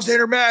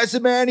Alexander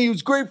Madison, man, he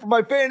was great for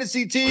my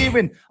fantasy team.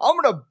 And I'm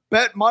going to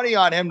bet money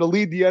on him to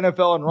lead the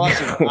NFL in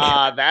rushing.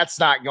 That's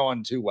not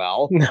going too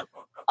well. No.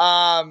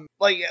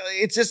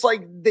 It's just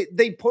like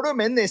they put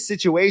him in this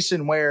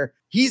situation where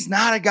he's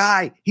not a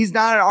guy. He's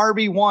not an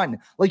RB1.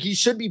 Like he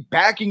should be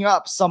backing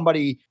up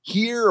somebody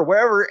here or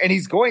wherever. And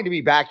he's going to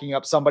be backing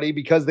up somebody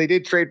because they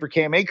did trade for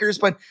Cam Akers,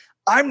 but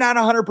I'm not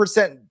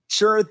 100%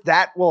 sure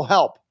that will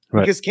help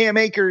because Cam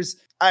Akers,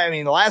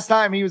 the last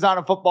time he was on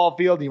a football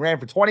field, he ran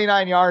for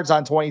 29 yards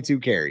on 22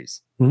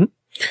 carries. Mm-hmm.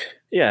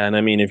 Yeah, and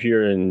if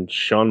you're in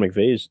Sean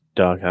McVay's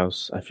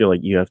doghouse, I feel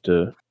like you have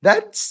to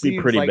be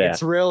pretty bad.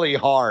 It's really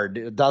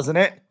hard, doesn't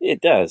it? It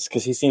does,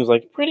 because he seems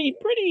like pretty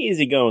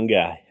easygoing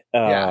guy.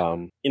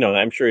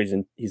 I'm sure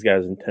he's got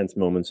his intense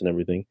moments and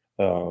everything.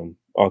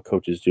 All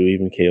coaches do,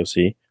 even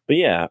KOC. But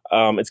yeah,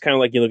 it's kind of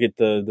like you look at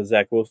the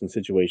Zach Wilson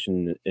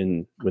situation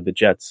with the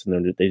Jets,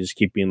 and they just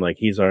keep being like,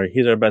 he's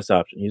our best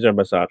option. He's our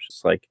best option.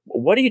 It's like,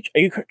 are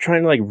you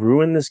trying to like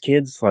ruin this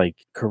kid's like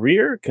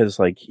career? Because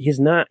like he's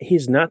not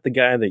the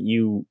guy that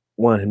you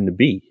want him to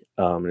be.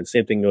 And the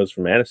same thing goes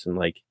for Madison.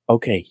 Like,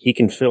 okay, he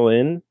can fill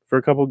in for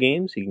a couple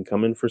games. He can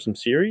come in for some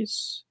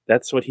series.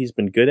 That's what he's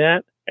been good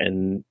at.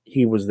 And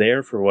he was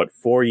there for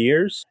 4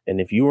 years.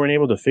 And if you weren't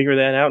able to figure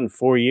that out in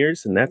 4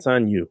 years, then that's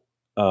on you.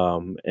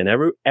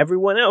 And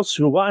everyone else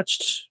who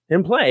watched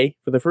him play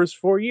for the first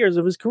 4 years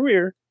of his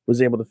career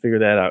was able to figure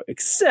that out,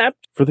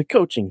 except for the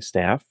coaching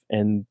staff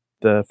and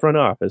the front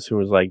office, who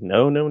was like,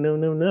 no.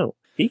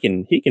 He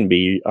can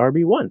be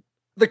RB1.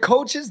 The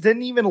coaches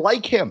didn't even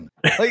like him.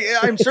 Like,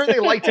 I'm sure they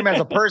liked him as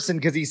a person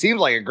because he seems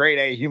like a grade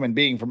A human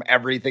being from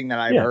everything that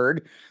I've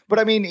heard.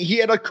 But he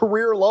had a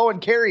career low in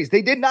carries.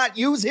 They did not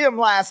use him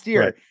last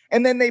year. Right.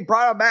 And then they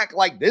brought him back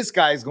like this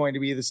guy's going to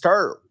be the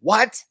starter.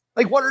 What?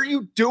 Like, what are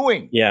you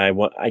doing? Yeah, I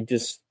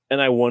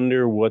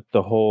wonder what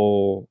the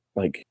whole,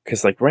 like,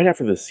 because like right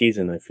after the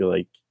season, I feel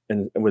like,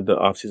 and with the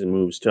offseason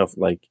moves stuff,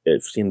 like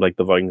it seemed like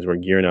the Vikings were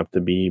gearing up to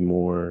be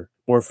more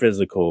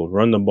physical,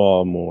 run the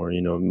ball more,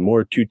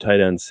 more 2 tight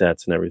end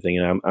sets and everything.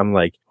 And I'm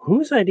like,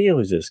 whose idea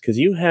was this? Because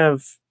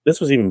this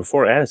was even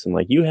before Addison.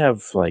 Like you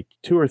have like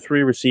 2 or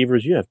 3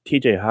 receivers. You have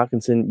TJ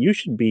Hawkinson. You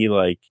should be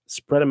like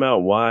spread them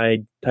out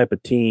wide type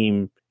of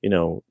team.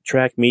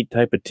 Track meet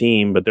type of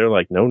team, but they're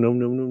like, no.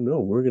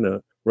 We're going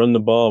to run the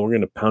ball. We're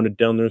going to pound it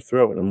down their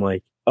throat. And I'm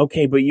like,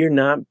 okay, but you're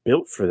not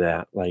built for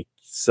that. Like,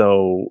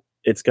 so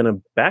it's going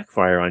to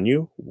backfire on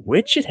you,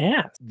 which it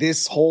has.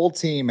 This whole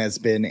team has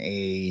been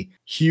a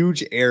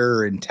huge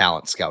error in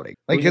talent scouting.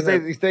 Like, because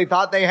they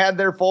thought they had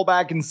their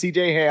fullback in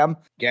CJ Ham.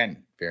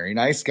 Again, very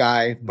nice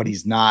guy, but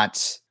he's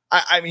not.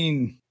 I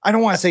mean, I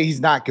don't want to say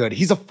he's not good.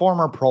 He's a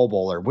former Pro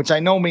Bowler, which I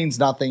know means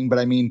nothing. But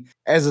I mean,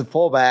 as a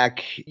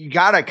fullback, you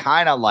got to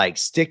kind of like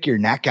stick your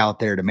neck out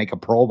there to make a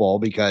Pro Bowl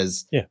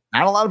because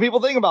not a lot of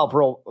people think about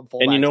fullbacks.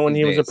 And you know when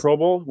he days. was a Pro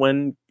Bowl?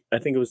 When I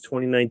think it was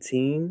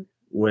 2019,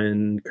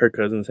 when Kirk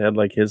Cousins had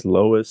like his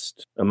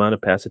lowest amount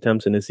of pass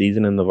attempts in a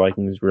season, and the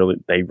Vikings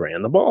they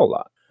ran the ball a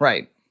lot.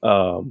 Right.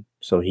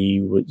 So he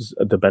was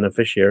the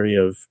beneficiary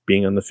of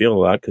being on the field a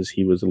lot because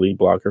he was the lead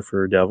blocker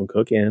for Dalvin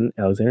Cook and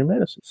Alexander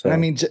Madison. So I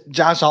mean,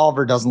 Josh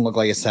Oliver doesn't look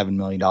like a $7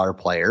 million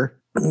player.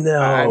 No.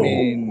 I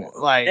mean,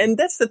 like, and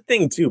that's the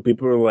thing too.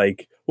 People are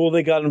like, well,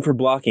 they got him for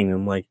blocking.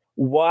 I'm like,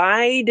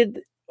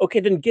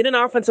 then get an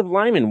offensive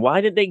lineman.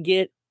 Why did they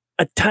get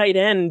a tight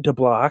end to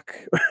block?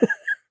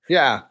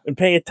 Yeah. And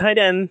pay a tight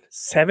end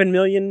 $7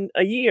 million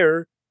a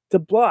year to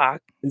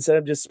block instead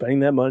of just spending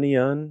that money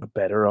on a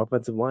better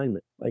offensive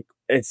lineman. Like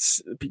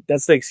that's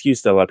the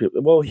excuse that a lot of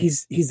people, well,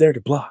 he's there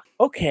to block.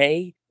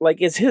 Okay.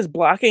 Like, is his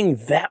blocking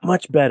that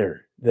much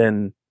better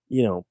than,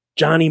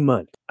 Johnny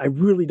Munt? I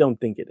really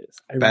don't think it is.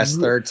 Best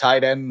third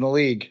tight end in the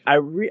league. I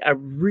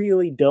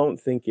really don't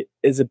think it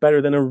is. It better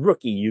than a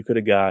rookie you could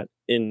have got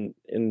in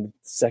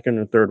second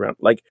or third round.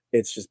 Like,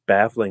 it's just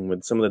baffling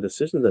with some of the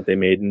decisions that they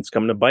made, and it's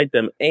coming to bite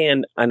them.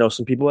 And I know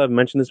some people have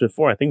mentioned this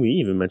before. I think we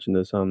even mentioned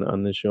this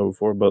on this show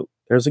before, but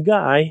there's a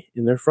guy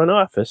in their front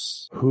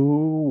office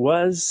who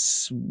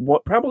was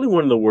probably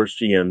one of the worst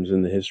GMs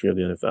in the history of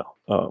the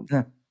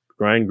NFL.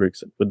 Ryan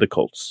Grigson with the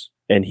Colts.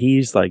 And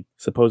he's like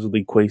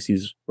supposedly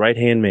Kwesi's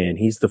right-hand man.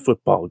 He's the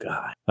football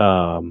guy.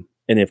 And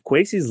if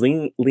Kwesi's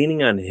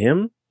leaning on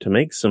him to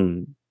make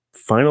some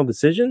final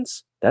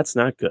decisions, that's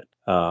not good.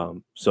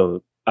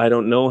 So I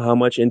don't know how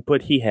much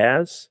input he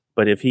has,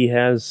 but if he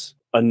has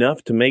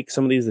enough to make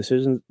some of these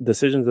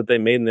decisions that they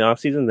made in the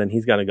offseason, then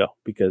he's got to go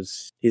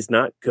because he's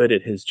not good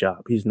at his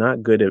job. He's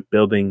not good at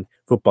building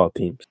football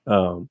teams.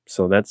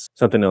 So that's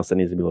something else that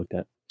needs to be looked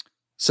at.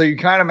 So you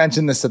kind of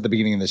mentioned this at the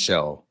beginning of the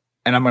show.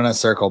 And I'm going to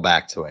circle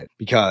back to it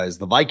because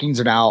the Vikings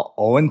are now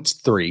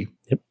 0-3.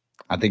 Yep.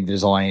 I think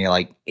there's only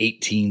like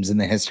 8 teams in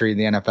the history of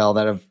the NFL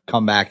that have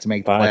come back to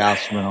make the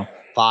playoffs.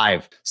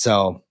 5.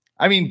 So,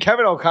 I mean,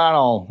 Kevin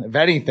O'Connell, if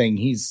anything,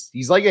 he's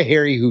like a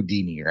Harry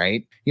Houdini,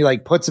 right? He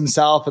like puts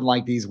himself in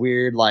like these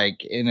weird,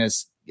 like in a,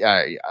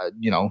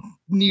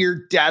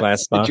 near death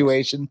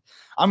situation.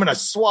 I'm going to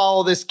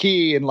swallow this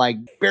key and like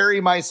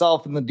bury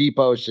myself in the deep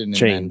ocean. And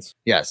Chains.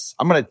 Then, yes.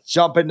 I'm going to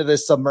jump into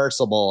this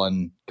submersible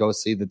and go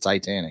see the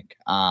Titanic.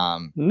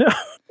 No.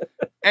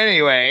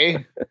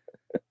 Anyway,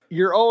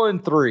 you're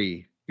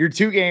 0-3. You're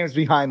 2 games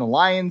behind the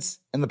Lions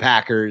and the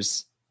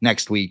Packers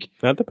next week.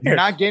 Not the Bears. You're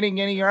not getting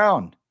any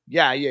ground.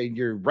 Yeah.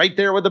 You're right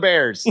there with the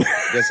Bears. I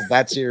guess if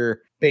that's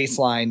your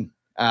baseline,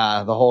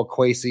 the whole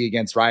Kwesi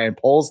against Ryan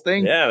Poles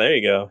thing. Yeah, there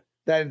you go.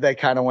 That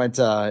kind of went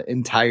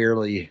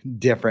entirely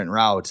different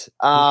route.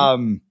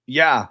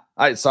 Yeah.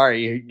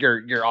 Sorry,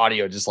 your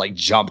audio just like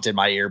jumped in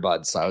my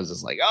earbuds. So I was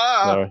just like,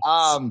 I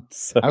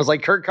was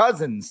like Kirk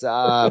Cousins,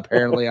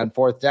 apparently on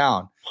 4th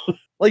down.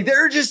 Like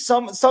there are just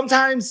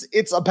sometimes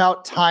it's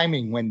about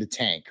timing when to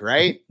tank,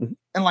 right?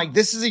 And like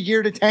this is a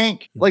year to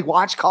tank. Like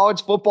watch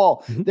college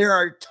football. There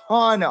are a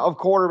ton of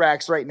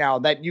quarterbacks right now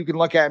that you can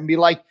look at and be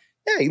like,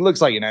 yeah, he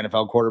looks like an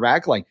NFL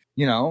quarterback. Like,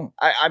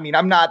 I mean,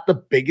 I'm not the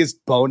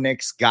biggest Bo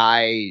Nix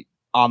guy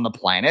on the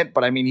planet,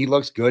 but I mean, he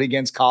looks good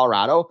against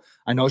Colorado.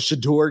 I know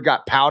Shador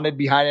got pounded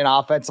behind an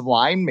offensive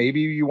line.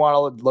 Maybe you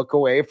want to look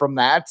away from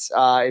that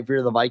if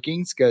you're the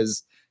Vikings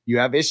because you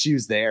have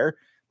issues there.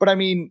 But I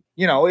mean,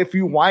 if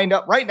you wind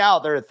up right now,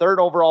 they're a 3rd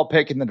overall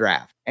pick in the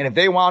draft. And if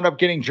they wound up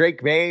getting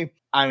Drake May,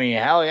 I mean,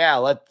 hell yeah,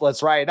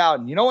 let's ride it out.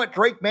 And you know what?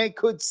 Drake May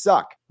could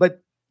suck,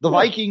 but the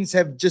Vikings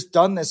have just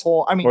done this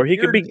whole, I mean, or he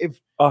could be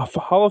a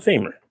Hall of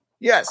Famer.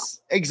 Yes,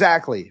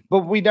 exactly. But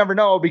we never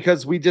know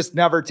because we just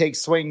never take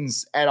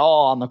swings at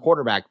all on the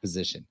quarterback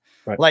position.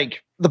 Right.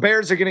 Like the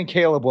Bears are getting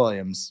Caleb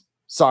Williams.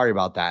 Sorry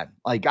about that.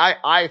 Like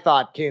I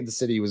thought Kansas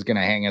City was going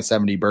to hang a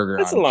 70 burger.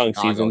 It's a long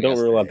season. Don't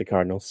rule out the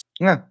Cardinals.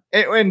 Yeah.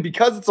 And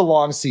because it's a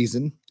long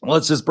season,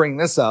 let's just bring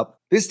this up.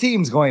 This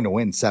team's going to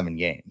win 7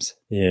 games.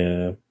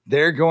 Yeah.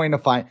 They're going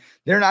to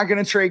they're not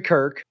going to trade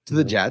Kirk to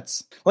the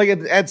Jets. Like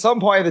at some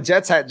point, the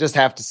Jets just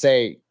have to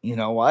say, you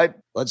know what?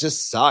 Let's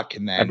just suck.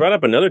 And then I brought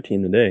up another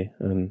team today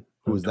on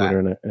Who's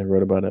Twitter, that? and I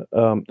wrote about it.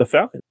 The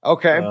Falcons.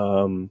 Okay.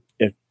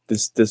 If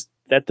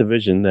that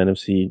division, the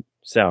NFC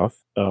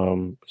South,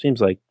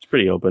 seems like it's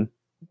pretty open.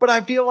 But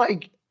I feel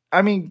like,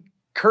 I mean,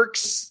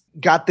 Kirk's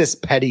got this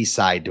petty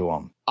side to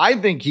him. I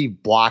think he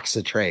blocks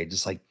a trade,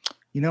 just like,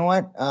 you know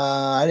what?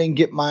 I didn't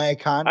get my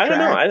contract. I don't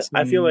know.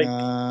 I feel like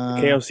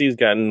KLC's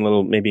gotten a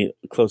little maybe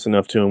close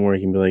enough to him where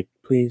he can be like,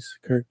 please,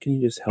 Kirk, can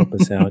you just help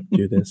us out?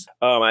 Do this.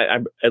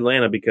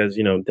 Atlanta, because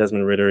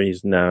Desmond Ridder,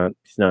 he's not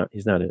it.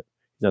 He's not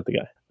the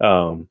guy.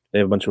 They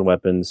have a bunch of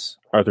weapons.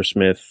 Arthur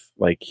Smith,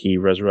 like he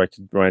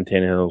resurrected Ryan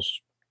Tannehill's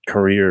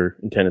career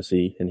in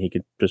Tennessee, and he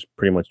could just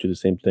pretty much do the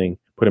same thing.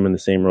 Put him in the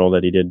same role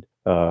that he did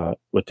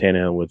with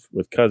Tannehill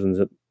with Cousins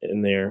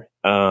in there.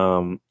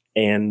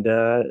 And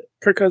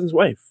Kirk Cousins'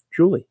 wife,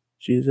 Julie,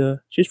 she's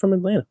from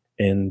Atlanta,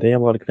 and they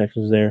have a lot of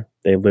connections there.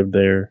 They lived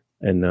there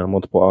in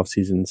multiple off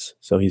seasons,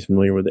 so he's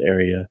familiar with the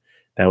area.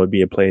 That would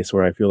be a place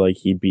where I feel like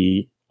he'd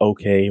be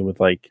okay with,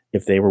 like,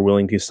 if they were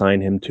willing to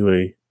sign him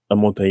to a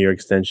multi-year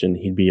extension,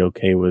 he'd be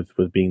okay with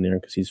being there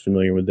because he's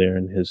familiar with there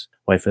and his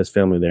wife has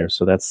family there.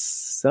 So that's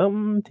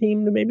some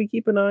team to maybe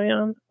keep an eye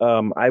on.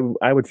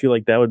 I would feel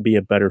like that would be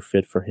a better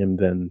fit for him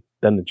than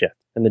the Jets.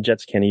 And the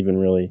Jets can't even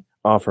really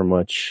offer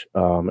much,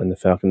 and the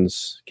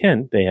Falcons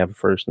can. They have a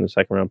first and a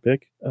second round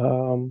pick.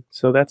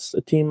 So that's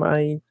a team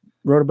I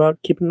wrote about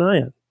keeping an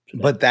eye on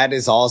today. But that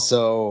is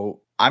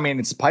also, I mean,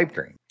 it's a pipe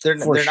dream. They're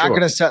not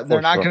going to sell.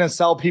 They're not going to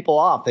sell people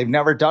off. They've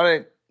never done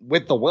it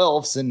with the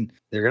Wilfs, and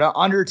they're going to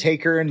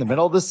Undertaker in the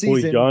middle of the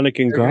season. They're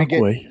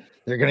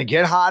going to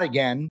get hot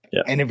again.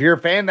 Yeah. And if you're a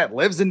fan that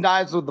lives and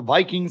dies with the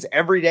Vikings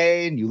every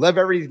day, and you live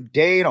every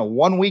day in a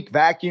 1 week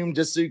vacuum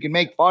just so you can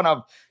make fun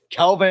of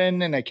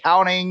Kelvin and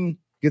accounting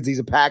because he's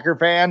a Packer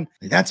fan,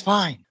 that's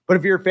fine. But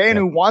if you're a fan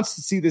who wants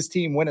to see this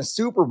team win a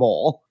Super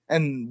Bowl,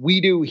 and we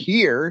do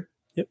here,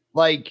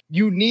 like,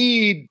 you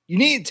need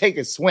to take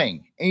a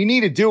swing, and you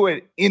need to do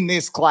it in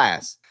this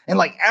class. And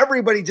like,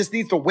 everybody just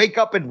needs to wake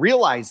up and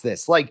realize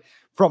this, like,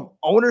 from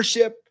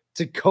ownership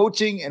to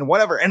coaching and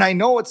whatever. And I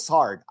know it's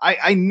hard.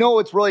 I know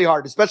it's really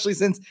hard, especially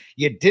since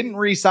you didn't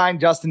re-sign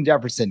Justin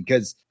Jefferson.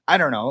 Cause I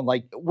don't know,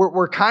 like,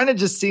 we're kind of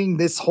just seeing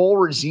this whole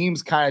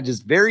regime's kind of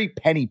just very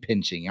penny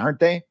pinching, aren't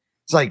they?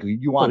 It's like,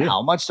 you want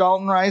how much,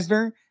 Dalton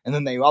Reisner? And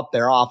then they upped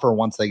their offer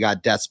once they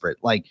got desperate.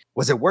 Like,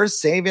 was it worth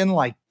saving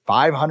like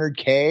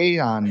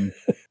 $500K on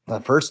the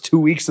first 2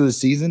 weeks of the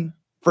season?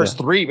 First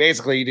three,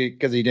 basically,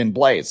 because he didn't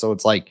play. So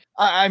it's like,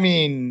 I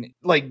mean,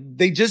 like,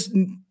 this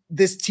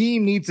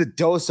team needs a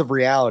dose of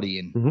reality.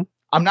 And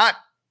I'm not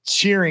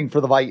cheering for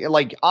the Vikings.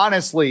 Like,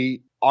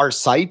 honestly, our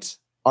site,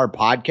 our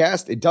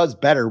podcast, it does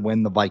better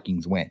when the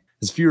Vikings win,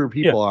 as fewer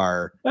people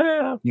are,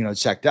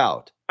 checked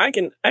out. I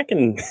can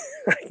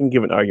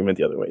give an argument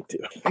the other way too.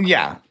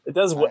 Yeah, it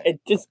does.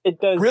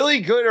 It does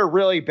really good or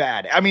really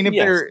bad. I mean, if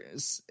they're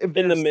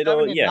in the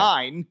middle,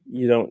 9,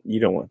 you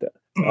don't want that.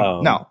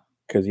 No,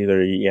 because either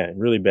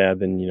really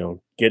bad, then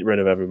get rid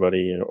of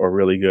everybody, or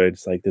really good.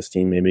 It's like this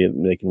team, maybe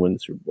they can win the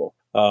Super Bowl.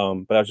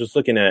 But I was just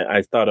looking at.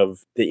 I thought of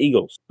the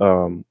Eagles.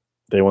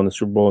 They won the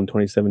Super Bowl in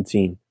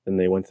 2017, and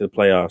they went to the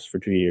playoffs for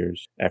 2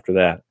 years after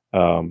that.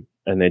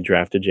 And they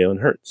drafted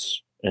Jalen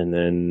Hurts, and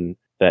then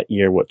that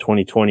year,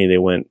 2020, they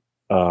went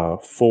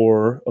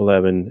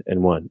 4-11-1,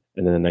 and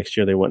then the next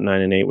year they went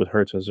 9-8 with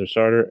Hurts as their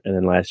starter, and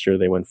then last year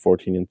they went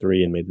 14-3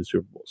 and made the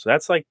Super Bowl. So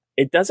that's like,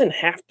 it doesn't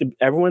have to.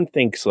 Everyone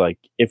thinks like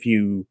if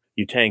you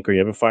tank or you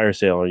have a fire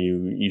sale or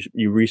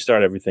you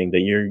restart everything,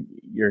 that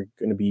you're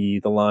going to be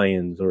the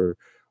Lions or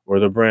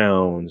the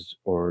Browns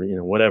or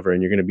whatever,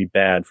 and you're going to be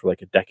bad for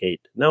like a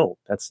decade. No,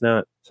 that's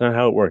not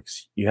how it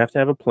works. You have to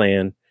have a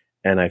plan.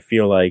 And I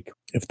feel like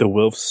if the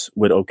Wilfs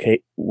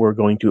were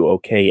going to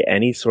okay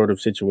any sort of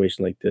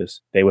situation like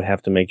this, they would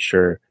have to make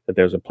sure that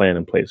there's a plan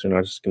in place. They're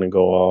not just going to go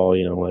all,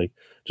 like,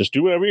 just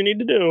do whatever you need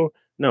to do.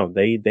 No,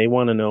 they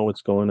want to know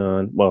what's going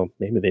on. Well,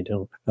 maybe they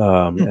don't.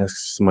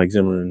 Ask Mike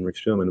Zimmer and Rick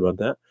Spielman about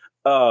that.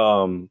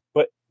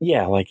 But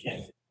yeah, like,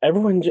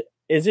 everyone,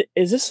 is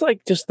this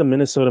like just the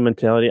Minnesota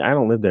mentality? I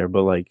don't live there,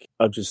 but like,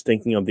 of just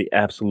thinking of the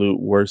absolute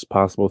worst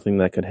possible thing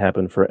that could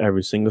happen for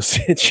every single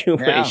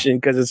situation.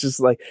 Because it's just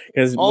like,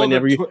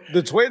 whenever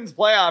the Twins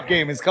playoff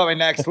game is coming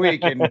next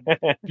week, and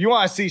if you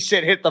want to see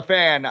shit hit the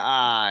fan,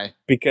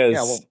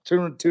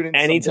 tune in.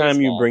 Anytime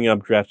you bring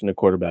up drafting a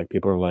quarterback,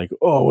 people are like,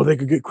 oh, well, they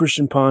could get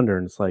Christian Ponder,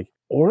 and it's like,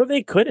 or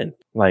they couldn't.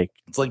 Like,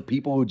 it's like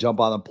people who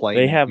jump on the plane.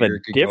 They have a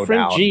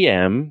different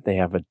GM. They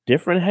have a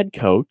different head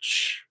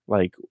coach.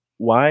 Like,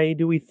 why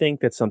do we think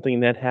that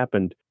something that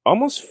happened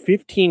almost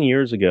 15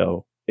 years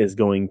ago is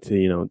going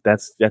to,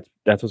 that's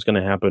what's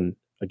going to happen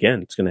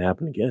again? It's going to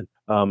happen again.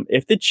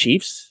 If the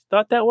Chiefs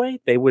thought that way,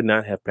 they would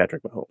not have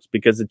Patrick Mahomes,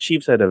 because the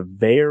Chiefs had a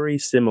very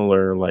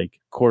similar like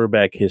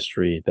quarterback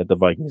history that the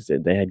Vikings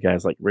did. They had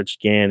guys like Rich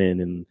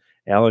Gannon and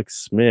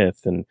Alex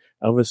Smith and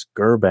Elvis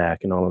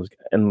Grbac and all those,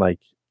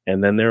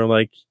 and then they're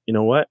like, you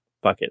know what?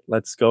 Fuck it.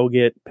 Let's go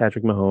get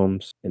Patrick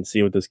Mahomes and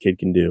see what this kid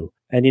can do.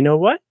 And you know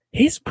what?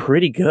 He's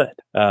pretty good.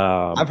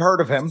 I've heard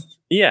of him.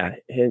 Yeah,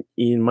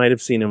 you might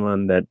have seen him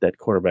on that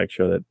quarterback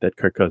show that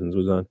Kirk Cousins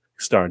was on,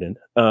 starred in.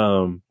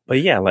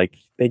 But yeah, like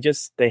they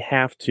just got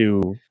to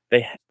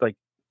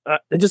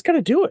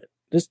do it.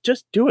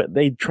 Just do it.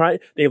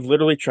 They've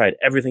literally tried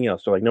everything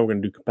else. They're like, no, we're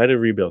going to do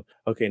competitive rebuild.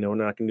 Okay, no, we're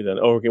not going to do that.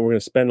 Oh, okay, we're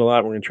going to spend a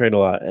lot. We're going to trade a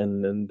lot.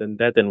 And then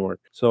that didn't work.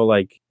 So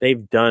like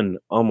they've done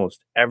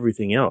almost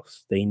everything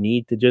else. They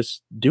need to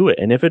just do it.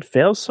 And if it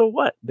fails, so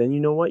what? Then you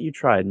know what? You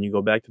tried and you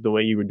go back to the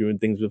way you were doing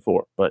things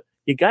before. But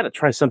you got to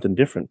try something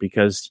different,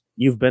 because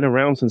you've been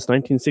around since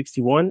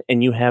 1961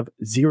 and you have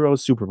 0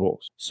 Super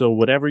Bowls. So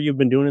whatever you've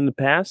been doing in the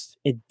past,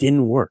 it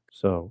didn't work.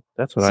 So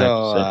that's what I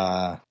have to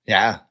say.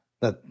 Yeah.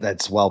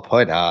 That's well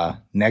put.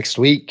 Next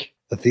week,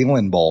 the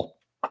Thielen Bowl.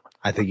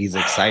 I think he's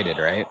excited,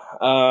 right?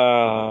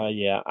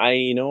 Yeah.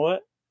 You know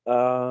what?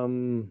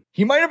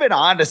 He might have been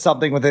onto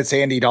something with this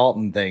Andy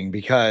Dalton thing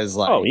because,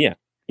 like, oh yeah,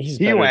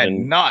 he went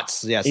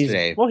nuts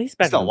yesterday. He's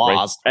better still than Bryce.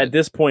 lost At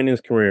this point in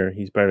his career.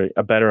 He's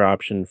a better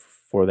option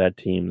for that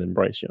team than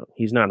Bryce Young.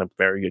 He's not a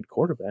very good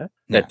quarterback.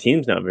 That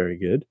team's not very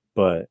good,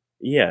 but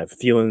yeah, if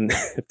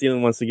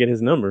Thielen wants to get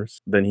his numbers,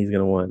 then he's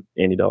gonna want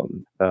Andy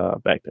Dalton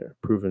back there,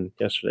 proven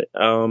yesterday.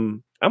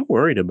 I'm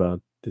worried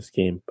about this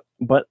game,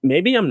 but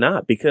maybe I'm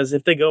not, because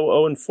if they go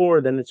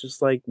 0-4, then it's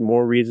just like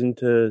more reason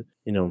to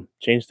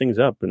change things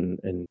up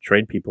and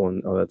trade people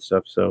and all that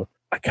stuff. So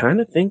I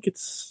kind of think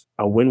it's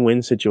a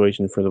win-win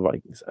situation for the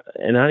Vikings,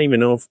 and I don't even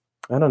know if.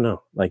 I don't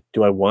know. Like,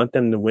 do I want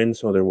them to win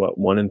so they're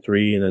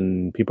 1-3, and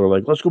then people are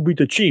like, "Let's go beat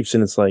the Chiefs,"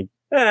 and it's like,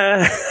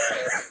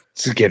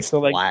 Just get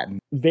so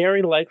flattened. Like,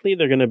 very likely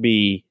they're going to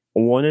be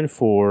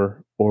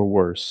 1-4 or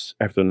worse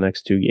after the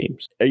next 2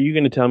 games. Are you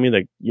going to tell me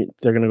that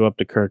they're going to go up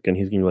to Kirk and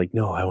he's going to be like,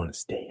 "No, I want to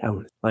stay. I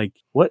want to." Like,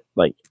 what?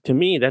 Like, to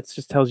me, that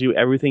just tells you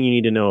everything you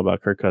need to know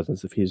about Kirk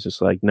Cousins. If he's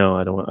just like, "No,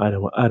 I don't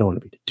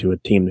want to be to a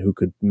team who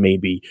could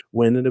maybe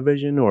win the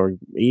division or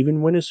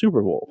even win a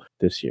Super Bowl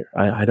this year.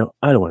 I don't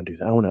want to do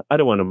that. I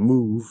don't want to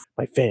move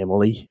my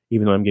family,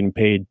 even though I'm getting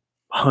paid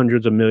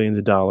hundreds of millions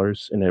of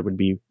dollars, and it would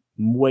be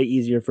way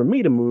easier for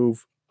me to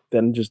move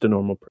than just a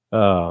normal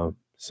person."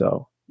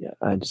 So yeah,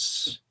 I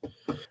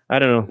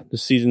don't know. The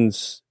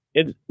season's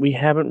we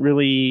haven't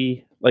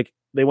really, like,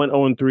 they went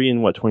 0-3 in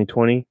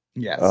 2020.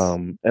 Yes.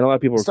 And a lot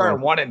of people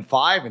started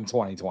 1-5 in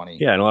 2020.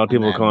 Yeah, and a lot of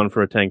people were calling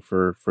for a tank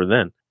for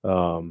then.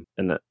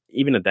 And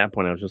even at that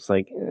point, I was just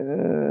like,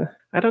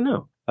 I don't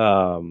know.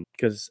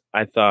 Because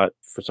I thought,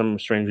 for some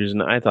strange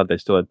reason, I thought they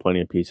still had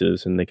plenty of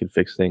pieces and they could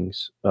fix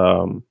things.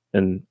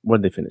 And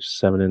what did they finish?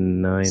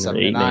 7-9,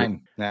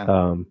 7-9.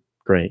 Yeah.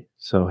 Great.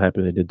 So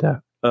happy they did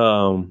that.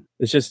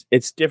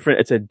 It's different.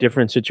 It's a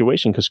different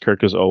situation because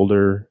Kirk is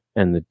older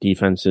and the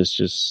defense is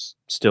just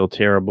still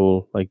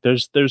terrible. Like,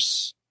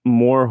 there's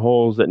more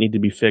holes that need to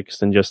be fixed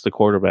than just the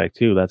quarterback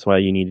too. That's why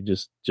you need to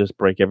just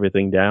break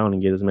everything down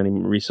and get as many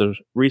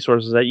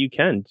resources that you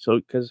can. So,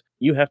 because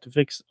you have to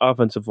fix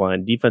offensive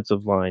line,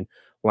 defensive line,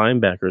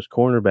 linebackers,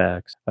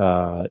 cornerbacks,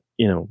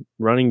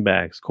 running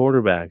backs,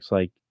 quarterbacks.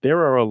 Like, there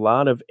are a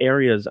lot of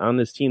areas on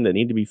this team that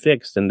need to be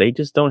fixed, and they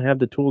just don't have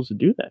the tools to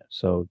do that.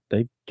 So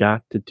they've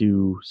got to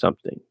do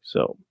something.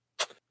 So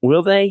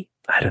will they?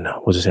 I don't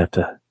know. We'll just have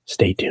to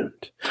stay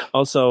tuned.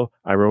 Also,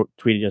 I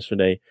tweeted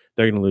yesterday,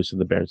 they're going to lose to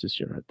the Bears this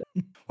year.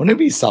 Wouldn't it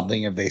be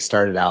something if they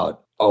started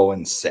out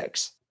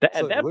 0-6?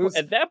 At that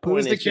point,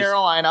 lose to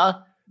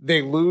Carolina,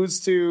 they lose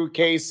to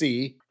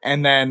KC,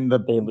 and then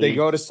they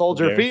go to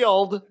Soldier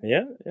Field.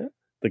 Yeah.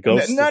 The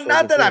ghost.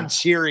 Not that I'm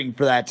cheering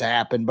for that to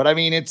happen, but I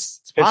mean, it's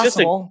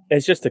possible.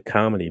 It's just a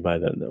comedy by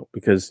then, though,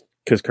 because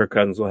Kirk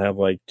Cousins will have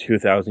like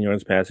 2,000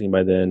 yards passing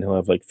by then. He'll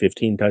have like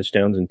 15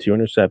 touchdowns and 2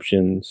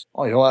 interceptions.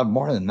 Oh, he'll have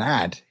more than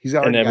that. He's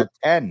already got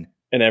 10.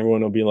 And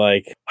everyone will be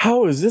like,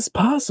 "How is this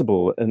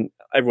possible?" And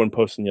everyone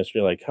posting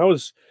yesterday, like, how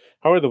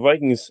are the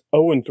Vikings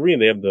 0-3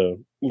 and they have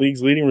the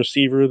league's leading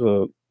receiver,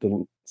 the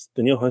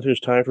Danielle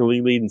Hunter's tied for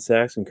league lead in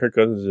sacks, and Kirk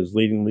Cousins is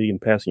leading the league in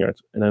passing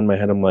yards. And in my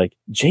head, I'm like,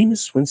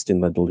 Jameis Winston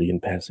led the league in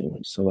passing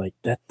yards. So, like,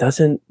 that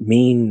doesn't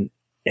mean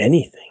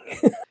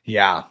anything.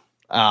 Yeah.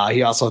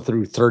 He also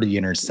threw 30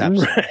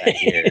 interceptions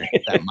that year.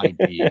 That might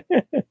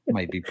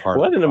be part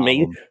of the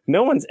problem.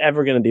 No one's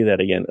ever going to do that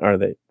again, are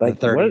they? Like,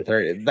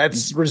 30.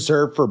 That's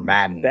reserved for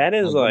Madden. That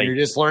is like you're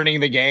just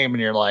learning the game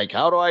and you're like,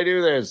 how do I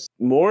do this?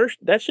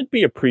 That should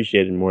be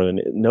appreciated more than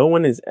it. No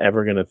one is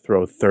ever going to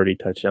throw 30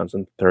 touchdowns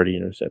and 30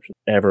 interceptions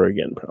ever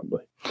again,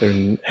 probably.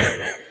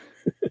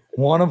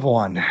 One of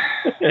one.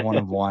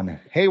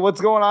 Hey,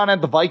 what's going on at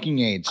the Viking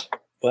Age?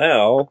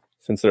 Well,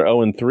 since they're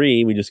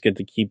 0-3, we just get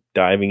to keep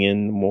diving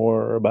in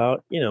more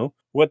about,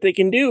 what they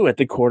can do at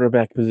the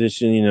quarterback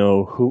position,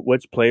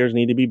 which players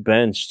need to be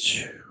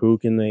benched, who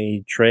can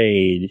they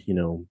trade,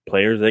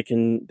 players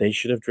they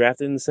should have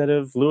drafted instead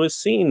of Lewis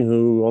Seen,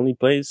 who only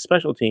plays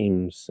special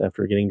teams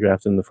after getting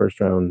drafted in the first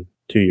round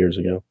 2 years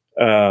ago.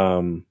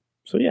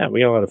 So yeah,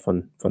 we got a lot of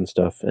fun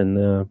stuff,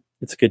 and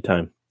it's a good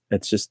time.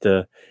 It's just,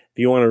 if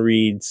you want to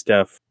read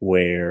stuff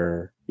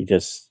where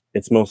it's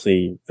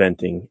mostly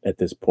venting at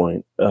this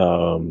point.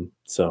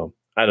 So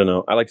I don't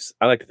know. I like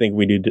to think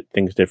we do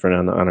things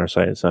different on our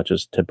site. It's not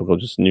just typical,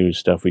 just news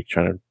stuff. We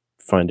try to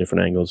find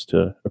different angles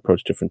to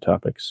approach different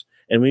topics,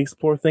 and we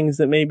explore things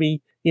that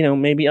maybe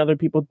other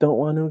people don't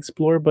want to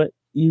explore, but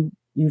you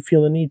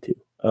feel the need to.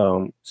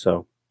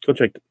 So go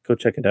check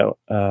it out.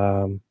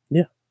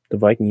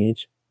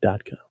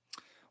 thevikingage.com.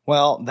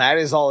 Well, that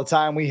is all the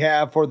time we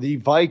have for the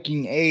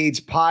Viking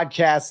Age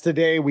podcast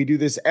today. We do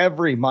this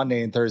every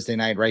Monday and Thursday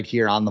night right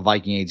here on the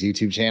Viking Age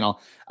YouTube channel.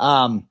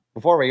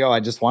 Before we go, I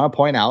just want to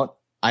point out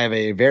I have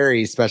a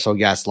very special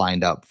guest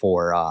lined up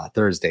for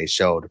Thursday's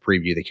show to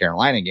preview the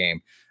Carolina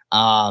game.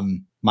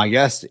 My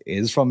guest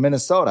is from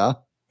Minnesota.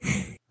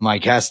 My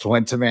guest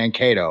went to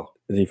Mankato.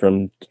 Is he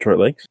from Detroit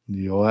Lakes?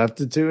 You'll have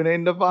to tune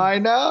in to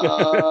find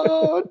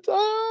out.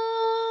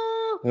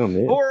 Oh,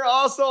 man. We're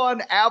also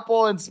on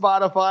Apple and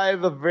Spotify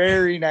the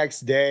very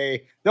next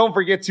day. Don't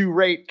forget to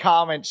rate,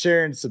 comment,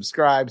 share, and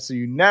subscribe so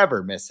you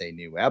never miss a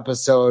new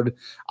episode.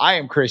 I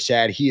am Chris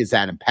Shad. He is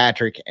Adam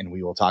Patrick, and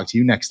we will talk to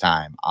you next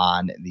time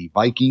on the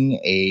Viking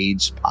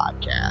Age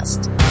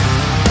Podcast.